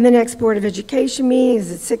 And the next Board of Education meeting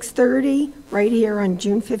is at 6:30 right here on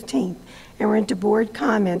June 15th. And we're into board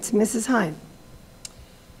comments. Mrs. Hunt.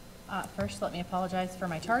 First, let me apologize for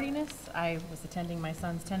my tardiness. I was attending my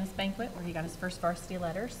son's tennis banquet where he got his first varsity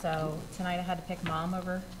letter, so tonight I had to pick mom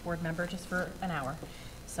over board member just for an hour.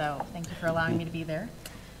 So thank you for allowing me to be there.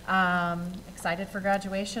 Excited for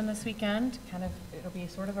graduation this weekend. It'll be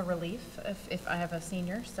sort of a relief if I have a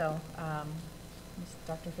senior, so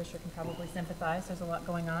Dr. Fisher can probably sympathize. There's a lot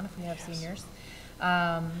going on if we have seniors.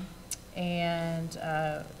 And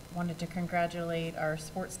wanted to congratulate our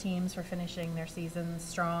sports teams for finishing their seasons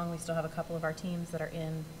strong. We still have a couple of our teams that are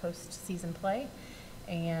in postseason play.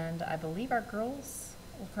 And I believe our girls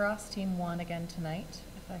lacrosse team won again tonight,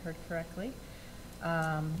 if I heard correctly,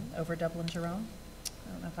 over Dublin Jerome.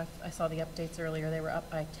 I don't know if I saw the updates earlier. They were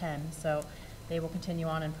up by 10, so they will continue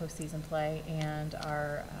on in postseason play. And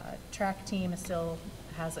our track team still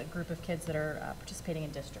has a group of kids that are participating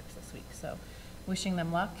in districts this week. So wishing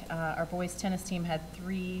them luck. Our boys tennis team had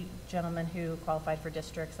 3 gentlemen who qualified for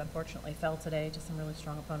districts. Unfortunately fell today to some really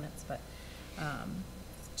strong opponents, but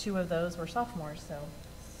 2 of those were sophomores, so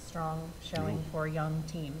strong showing for young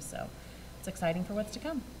teams. So it's exciting for what's to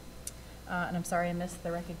come. And I'm sorry I missed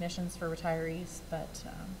the recognitions for retirees, but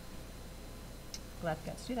glad we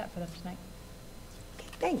got to do that for them tonight. Okay,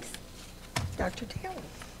 thanks. Dr. Taylor.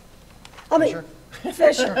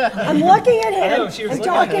 Fisher. I'm looking at him and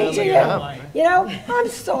talking to you. You know, I'm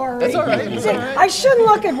sorry. That's all right. It's all right. I shouldn't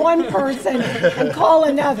look at one person and call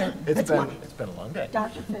another. It's been a long day.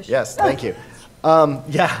 Dr. Fisher. Yes, thank you.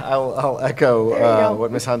 I'll echo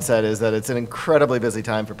what Ms. Hunt said, is that it's an incredibly busy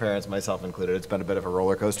time for parents, myself included. It's been a bit of a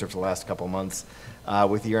roller coaster for the last couple of months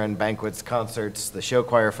with year-end banquets, concerts, the show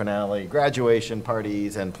choir finale, graduation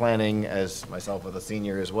parties, and planning, as myself with a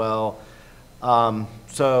senior as well.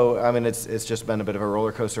 It's just been a bit of a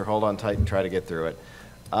roller coaster. Hold on tight and try to get through it.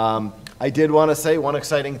 I did want to say one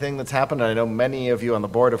exciting thing that's happened, and I know many of you on the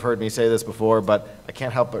board have heard me say this before, but I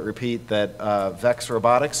can't help but repeat that VEX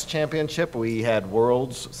Robotics Championship, we had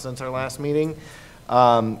Worlds since our last meeting,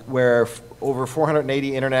 where over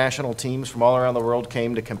 480 international teams from all around the world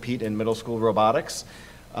came to compete in middle school robotics.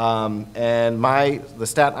 The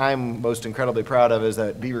stat I'm most incredibly proud of is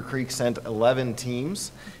that Beavercreek sent 11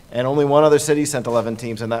 teams, and only one other city sent 11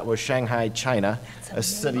 teams, and that was Shanghai, China, a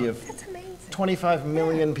city of 25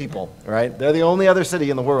 million people, right? They're the only other city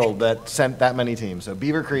in the world that sent that many teams. So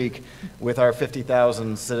Beavercreek, with our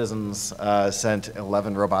 50,000 citizens, sent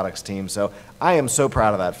 11 robotics teams. So I am so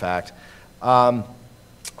proud of that fact.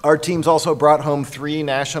 Our teams also brought home 3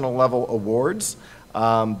 national level awards.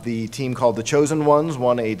 The team called The Chosen Ones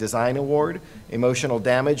won a design award, Emotional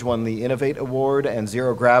Damage won the Innovate Award, and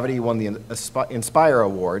Zero Gravity won the Inspire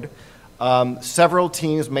Award. Several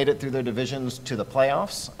teams made it through their divisions to the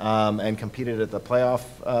playoffs and competed at the playoff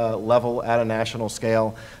level at a national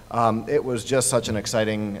scale. It was just such an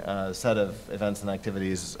exciting set of events and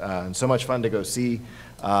activities, and so much fun to go see,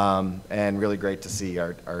 and really great to see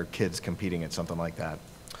our kids competing at something like that.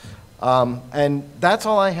 And that's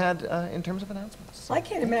all I had in terms of announcements. I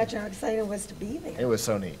can't imagine how exciting it was to be there. It was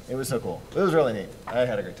so neat. It was so cool. It was really neat. I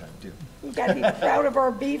had a great time, too. You've got to be proud of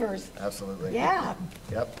our beavers. Absolutely. Yeah.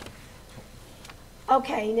 Yep.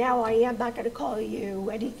 Okay, now I am not going to call you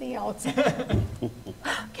anything else.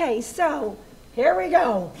 Okay, so here we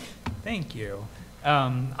go. Thank you.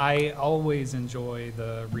 I always enjoy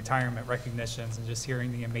the retirement recognitions and just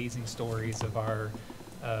hearing the amazing stories of our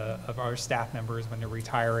staff members when they're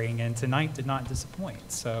retiring, and tonight did not disappoint.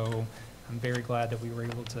 So I'm very glad that we were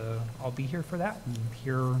able to all be here for that and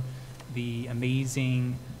hear the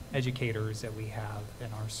amazing educators that we have in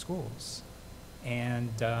our schools. And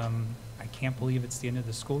I can't believe it's the end of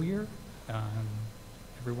the school year.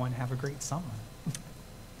 Everyone have a great summer.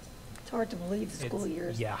 It's hard to believe the school year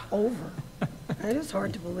is yeah. over. It is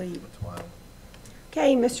hard to believe. It's wild.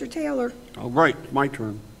 Okay, Mr. Taylor. All right, my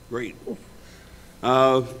turn. Great.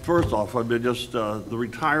 First off, I've been the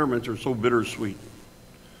retirements are so bittersweet.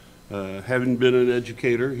 Having been an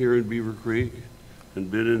educator here in Beavercreek and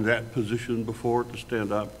been in that position before to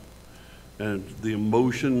stand up, and the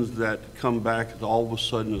emotions that come back is all of a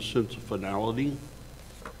sudden a sense of finality.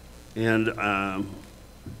 And I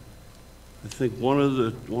think one of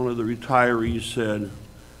the retirees said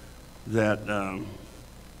that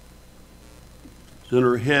in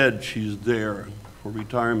her head she's there for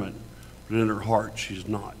retirement, but in her heart she's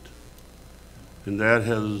not. And that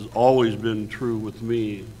has always been true with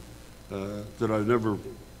me, that I've never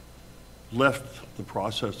left the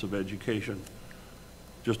process of education.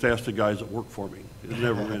 Just ask the guys that work for me. It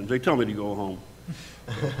never ends. They tell me to go home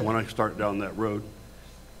when I start down that road.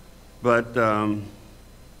 But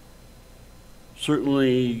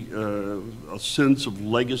certainly a sense of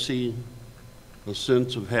legacy, a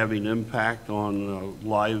sense of having impact on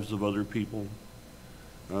lives of other people,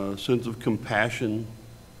 a sense of compassion,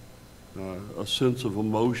 a sense of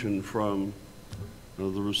emotion from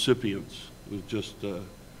the recipients was just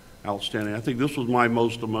outstanding. I think this was my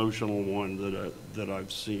most emotional one that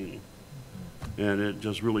I've seen, and it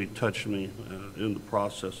just really touched me in the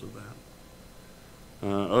process of that.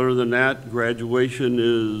 Other than that, graduation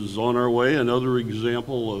is on our way. Another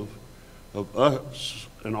example of us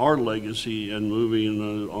and our legacy and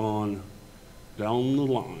moving on down the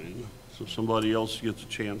line, so somebody else gets a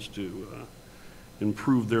chance to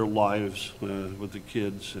improve their lives with the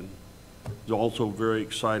kids. And it's also very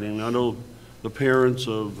exciting. I know the parents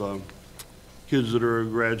of kids that are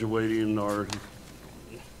graduating are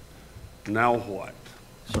now what?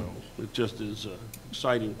 So it just is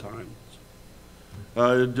exciting times.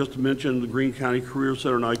 Just to mention the Greene County Career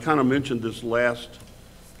Center, and I kind of mentioned this last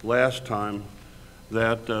time,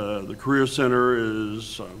 that the Career Center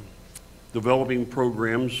is developing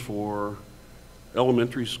programs for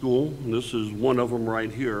elementary school, and this is one of them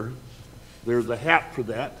right here. There's a hat for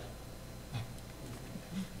that,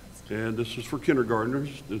 and this is for kindergartners.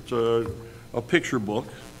 It's a picture book,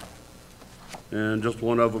 and just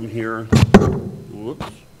one of them here.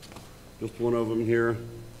 Whoops, just one of them here.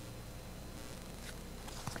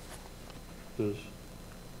 Says,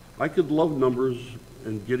 I could love numbers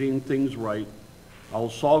and getting things right. I'll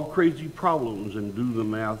solve crazy problems and do the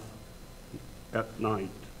math at night.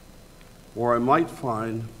 Or I might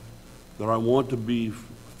find that I want to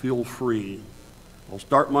feel free. I'll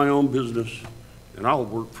start my own business and I'll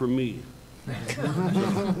work for me.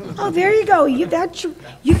 Oh, there you go. You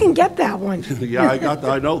can get that one. Yeah,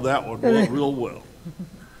 I know that one real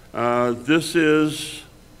well. This is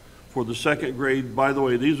for the second grade. By the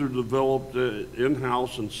way, these are developed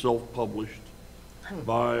in-house and self-published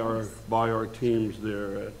by our teams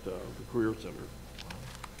there at the Career Center.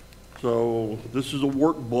 So this is a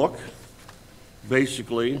workbook,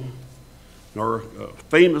 basically, in our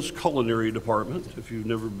famous culinary department, if you've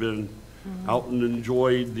never been out and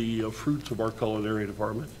enjoyed the fruits of our culinary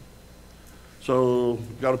department. So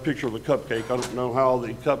got a picture of a cupcake. I don't know how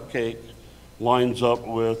the cupcake lines up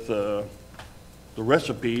with the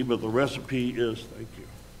recipe, but the recipe is, thank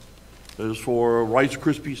you, is for Rice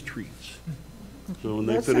Krispies treats. So when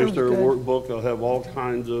they finish their workbook, they'll have all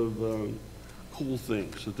kinds of cool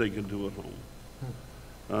things that they can do at home.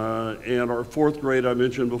 And our fourth grade, I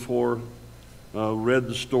mentioned before, read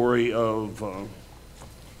the story of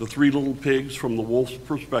the three little pigs from the wolf's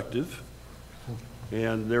perspective.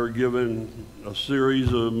 And they're given a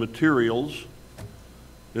series of materials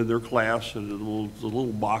in their class, and the little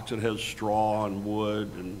box that has straw and wood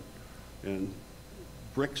and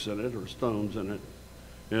bricks in it, or stones in it.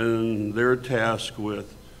 And they're tasked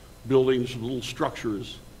with building some little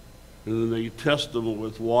structures, and then they test them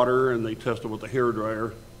with water and they test them with a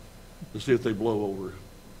hairdryer to see if they blow over.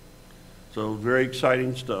 So very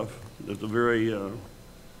exciting stuff. It's a very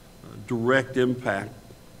direct impact,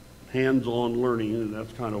 hands-on learning, and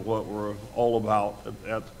that's kind of what we're all about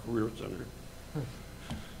at the Career Center.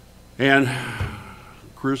 And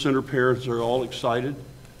Career Center parents are all excited.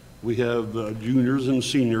 We have juniors and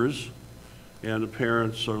seniors, and the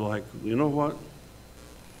parents are like, you know what?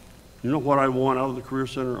 You know what I want out of the Career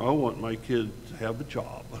Center? I want my kid to have a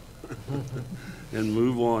job and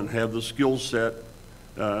move on, have the skill set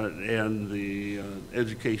and the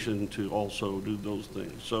education to also do those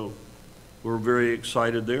things. So we're very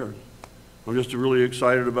excited there. I'm just really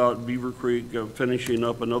excited about Beavercreek finishing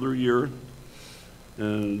up another year.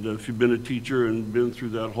 And if you've been a teacher and been through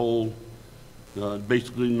that whole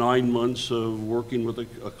basically 9 months of working with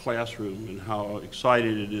a classroom, and how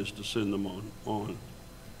excited it is to send them on.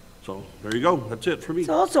 So there you go. That's it for me. It's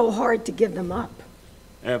also hard to give them up.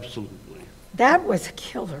 Absolutely. That was a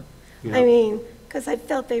killer. Yeah. I mean, because I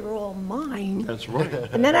felt they were all mine. That's right.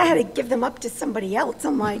 And then I had to give them up to somebody else.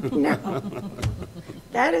 I'm like, no.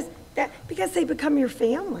 That because they become your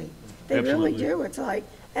family. They Absolutely. really do. It's like,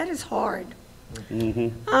 that is hard.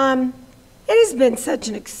 Mm-hmm. It has been such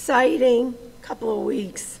an exciting couple of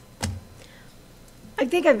weeks. I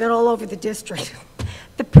think I've been all over the district.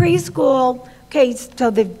 The preschool, okay,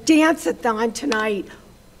 so the dance-a-thon tonight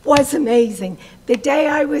was amazing. The day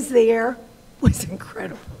I was there was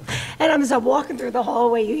incredible. And as I'm walking through the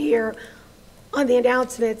hallway, you hear on the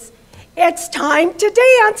announcements, it's time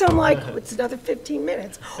to dance. I'm like, oh, it's another 15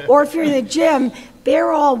 minutes. Or if you're in the gym,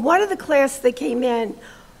 one of the classes that came in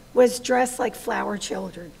was dressed like flower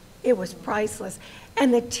children. It was priceless.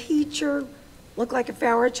 And the teacher looked like a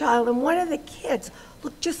flower child, and one of the kids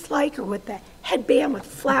looked just like her with the headband with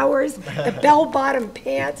flowers, the bell-bottom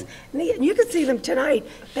pants. And you could see them tonight.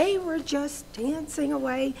 They were just dancing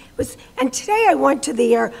away. And today I went to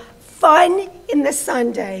the Fun in the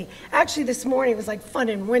Sunday. Actually, this morning it was like fun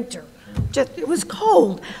in winter. It was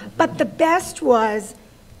cold. But the best was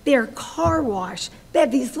their car wash. They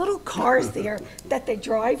have these little cars there that they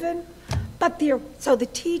drive in, so the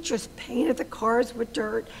teachers painted the cars with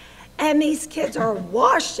dirt, and these kids are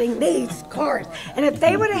washing these cars. And if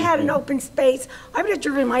they would have had an open space, I would have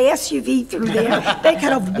driven my SUV through there. They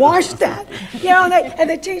could have washed that. You know, and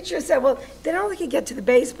the teacher said, well, they only could get to the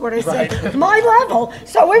baseboard. I said, my level,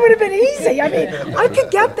 so it would have been easy. I mean, I could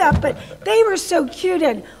get that, but they were so cute.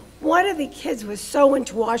 And one of the kids was so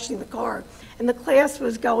into washing the car, and the class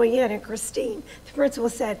was going in, and Christine, the principal,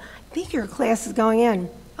 said, I think your class is going in.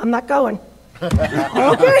 I'm not going.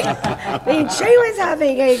 Okay. I mean, she was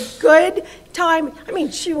having a good time. I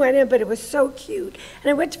mean, she went in, but it was so cute.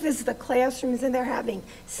 And I went to visit the classrooms, and they're having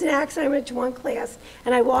snacks. And I went to one class,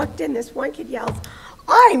 and I walked in. This one kid yells,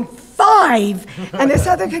 I'm 5. And this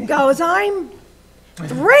other kid goes, I'm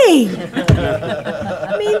 3.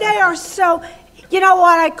 I mean, they are so, you know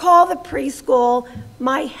what? I call the preschool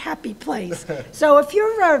my happy place. So if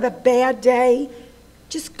you're having a bad day,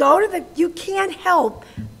 just go to the, you can't help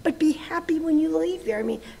but be happy when you leave there. I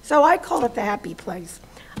mean, so I call it the happy place.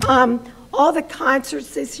 All the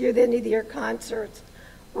concerts this year, the end of the year concerts,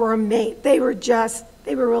 were amazing. They were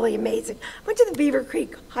really amazing. I went to the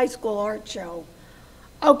Beavercreek High School art show.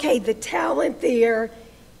 Okay, the talent there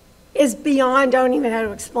is beyond, I don't even know how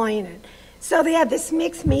to explain it. So they had this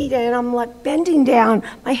mixed media, and I'm like bending down,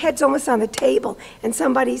 my head's almost on the table, and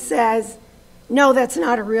somebody says, no, that's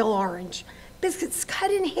not a real orange. Because it's cut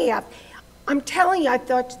in half. I'm telling you, I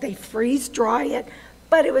thought they freeze dry it,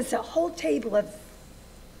 but it was a whole table of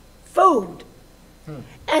food.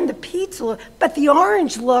 And the pizza, but the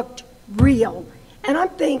orange looked real. And I'm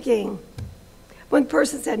thinking, when the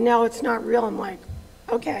person said, no, it's not real, I'm like,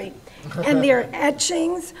 okay. And their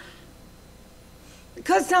etchings,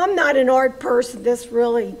 because I'm not an art person, this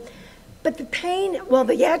really, but the paint, well,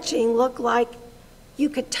 the etching looked like you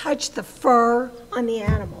could touch the fur on the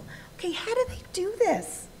animal. Okay, how do they do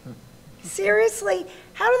this? Seriously,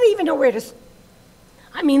 how do they even know where to?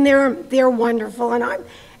 I mean, they're wonderful,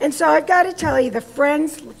 and so I've got to tell you, the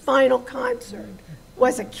Friends' final concert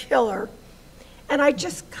was a killer, and I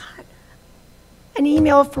just got an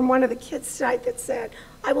email from one of the kids tonight that said,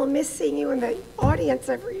 "I will miss seeing you in the audience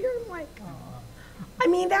every year." I'm like, I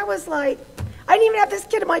mean, that was like, I didn't even have this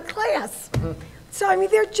kid in my class. So I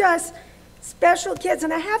mean, they're just special kids,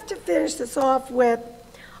 and I have to finish this off with,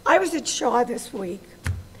 I was at Shaw this week.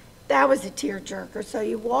 That was a tearjerker. So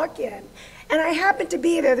you walk in, and I happened to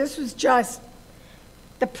be there. This was just,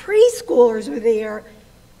 the preschoolers were there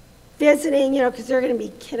visiting, you know, because they're going to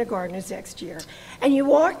be kindergartners next year. And you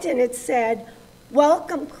walked in, it said,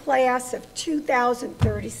 welcome class of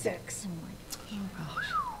 2036.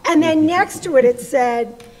 And then next to it, it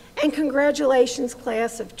said, and congratulations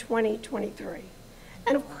class of 2023.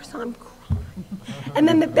 And of course, I'm crying. And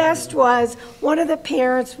then the best was, one of the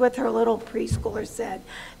parents with her little preschooler said,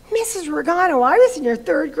 Mrs. Regano, I was in your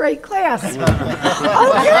 3rd grade class. Okay.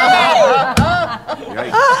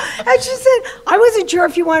 And she said, I wasn't sure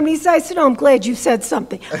if you wanted me to say. I said, no, I'm glad you said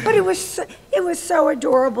something. But it was so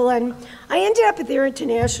adorable. And I ended up at their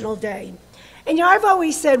International Day. And you know, I've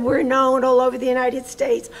always said we're known all over the United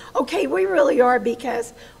States. Okay, we really are,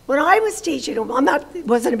 because when I was teaching, it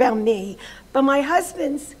wasn't about me, but my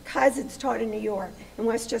husband's cousins taught in New York, in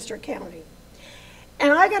Westchester County.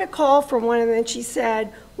 And I got a call from one of them, and she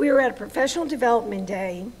said, we were at a professional development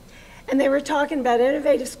day, and they were talking about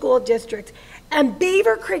innovative school districts, and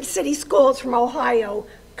Beavercreek City Schools from Ohio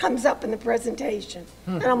comes up in the presentation.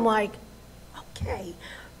 And I'm like, okay.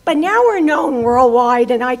 But now we're known worldwide,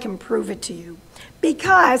 and I can prove it to you.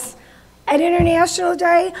 Because at International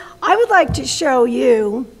Day, I would like to show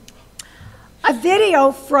you a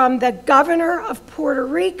video from the governor of Puerto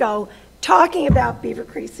Rico talking about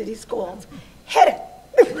Beavercreek City Schools. Hit it.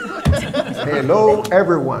 Hello,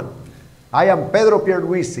 everyone. I am Pedro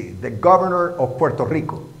Pierluisi, the governor of Puerto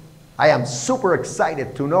Rico. I am super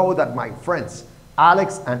excited to know that my friends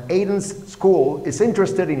Alex and Aiden's school is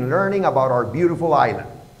interested in learning about our beautiful island,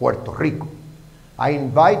 Puerto Rico. I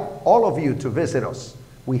invite all of you to visit us.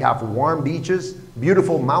 We have warm beaches,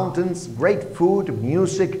 beautiful mountains, great food,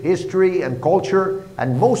 music, history, and culture,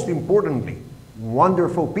 and most importantly,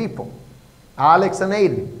 wonderful people. Alex and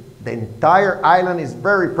Aiden, the entire island is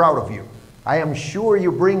very proud of you. I am sure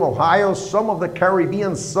you bring Ohio some of the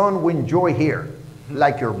Caribbean sun we enjoy here.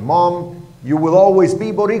 Like your mom, you will always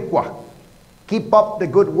be Boricua. Keep up the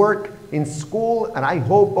good work in school, and I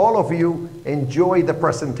hope all of you enjoy the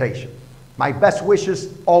presentation. My best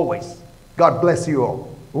wishes always. God bless you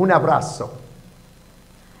all. Un abrazo.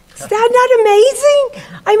 Is that not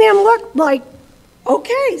amazing? I mean, I'm like,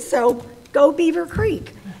 okay, so go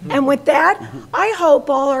Beavercreek. And with that, I hope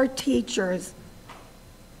all our teachers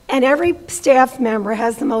And every staff member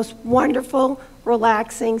has the most wonderful,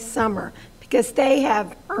 relaxing summer because they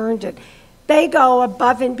have earned it. They go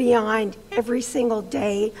above and beyond every single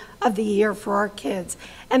day of the year for our kids.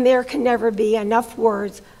 And there can never be enough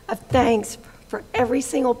words of thanks for every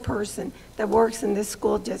single person that works in this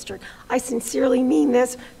school district. I sincerely mean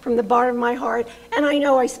this from the bottom of my heart, and I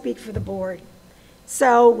know I speak for the board.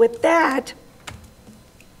 So with that,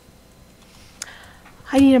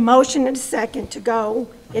 I need a motion and a second to go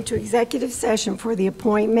into executive session for the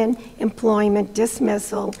appointment, employment,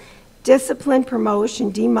 dismissal, discipline,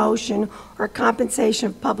 promotion, demotion, or compensation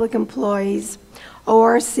of public employees,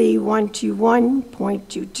 ORC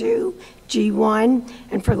 121.22 G1,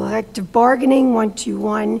 and for collective bargaining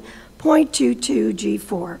 121.22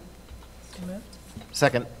 G4.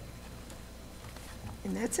 Second.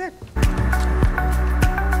 And that's it.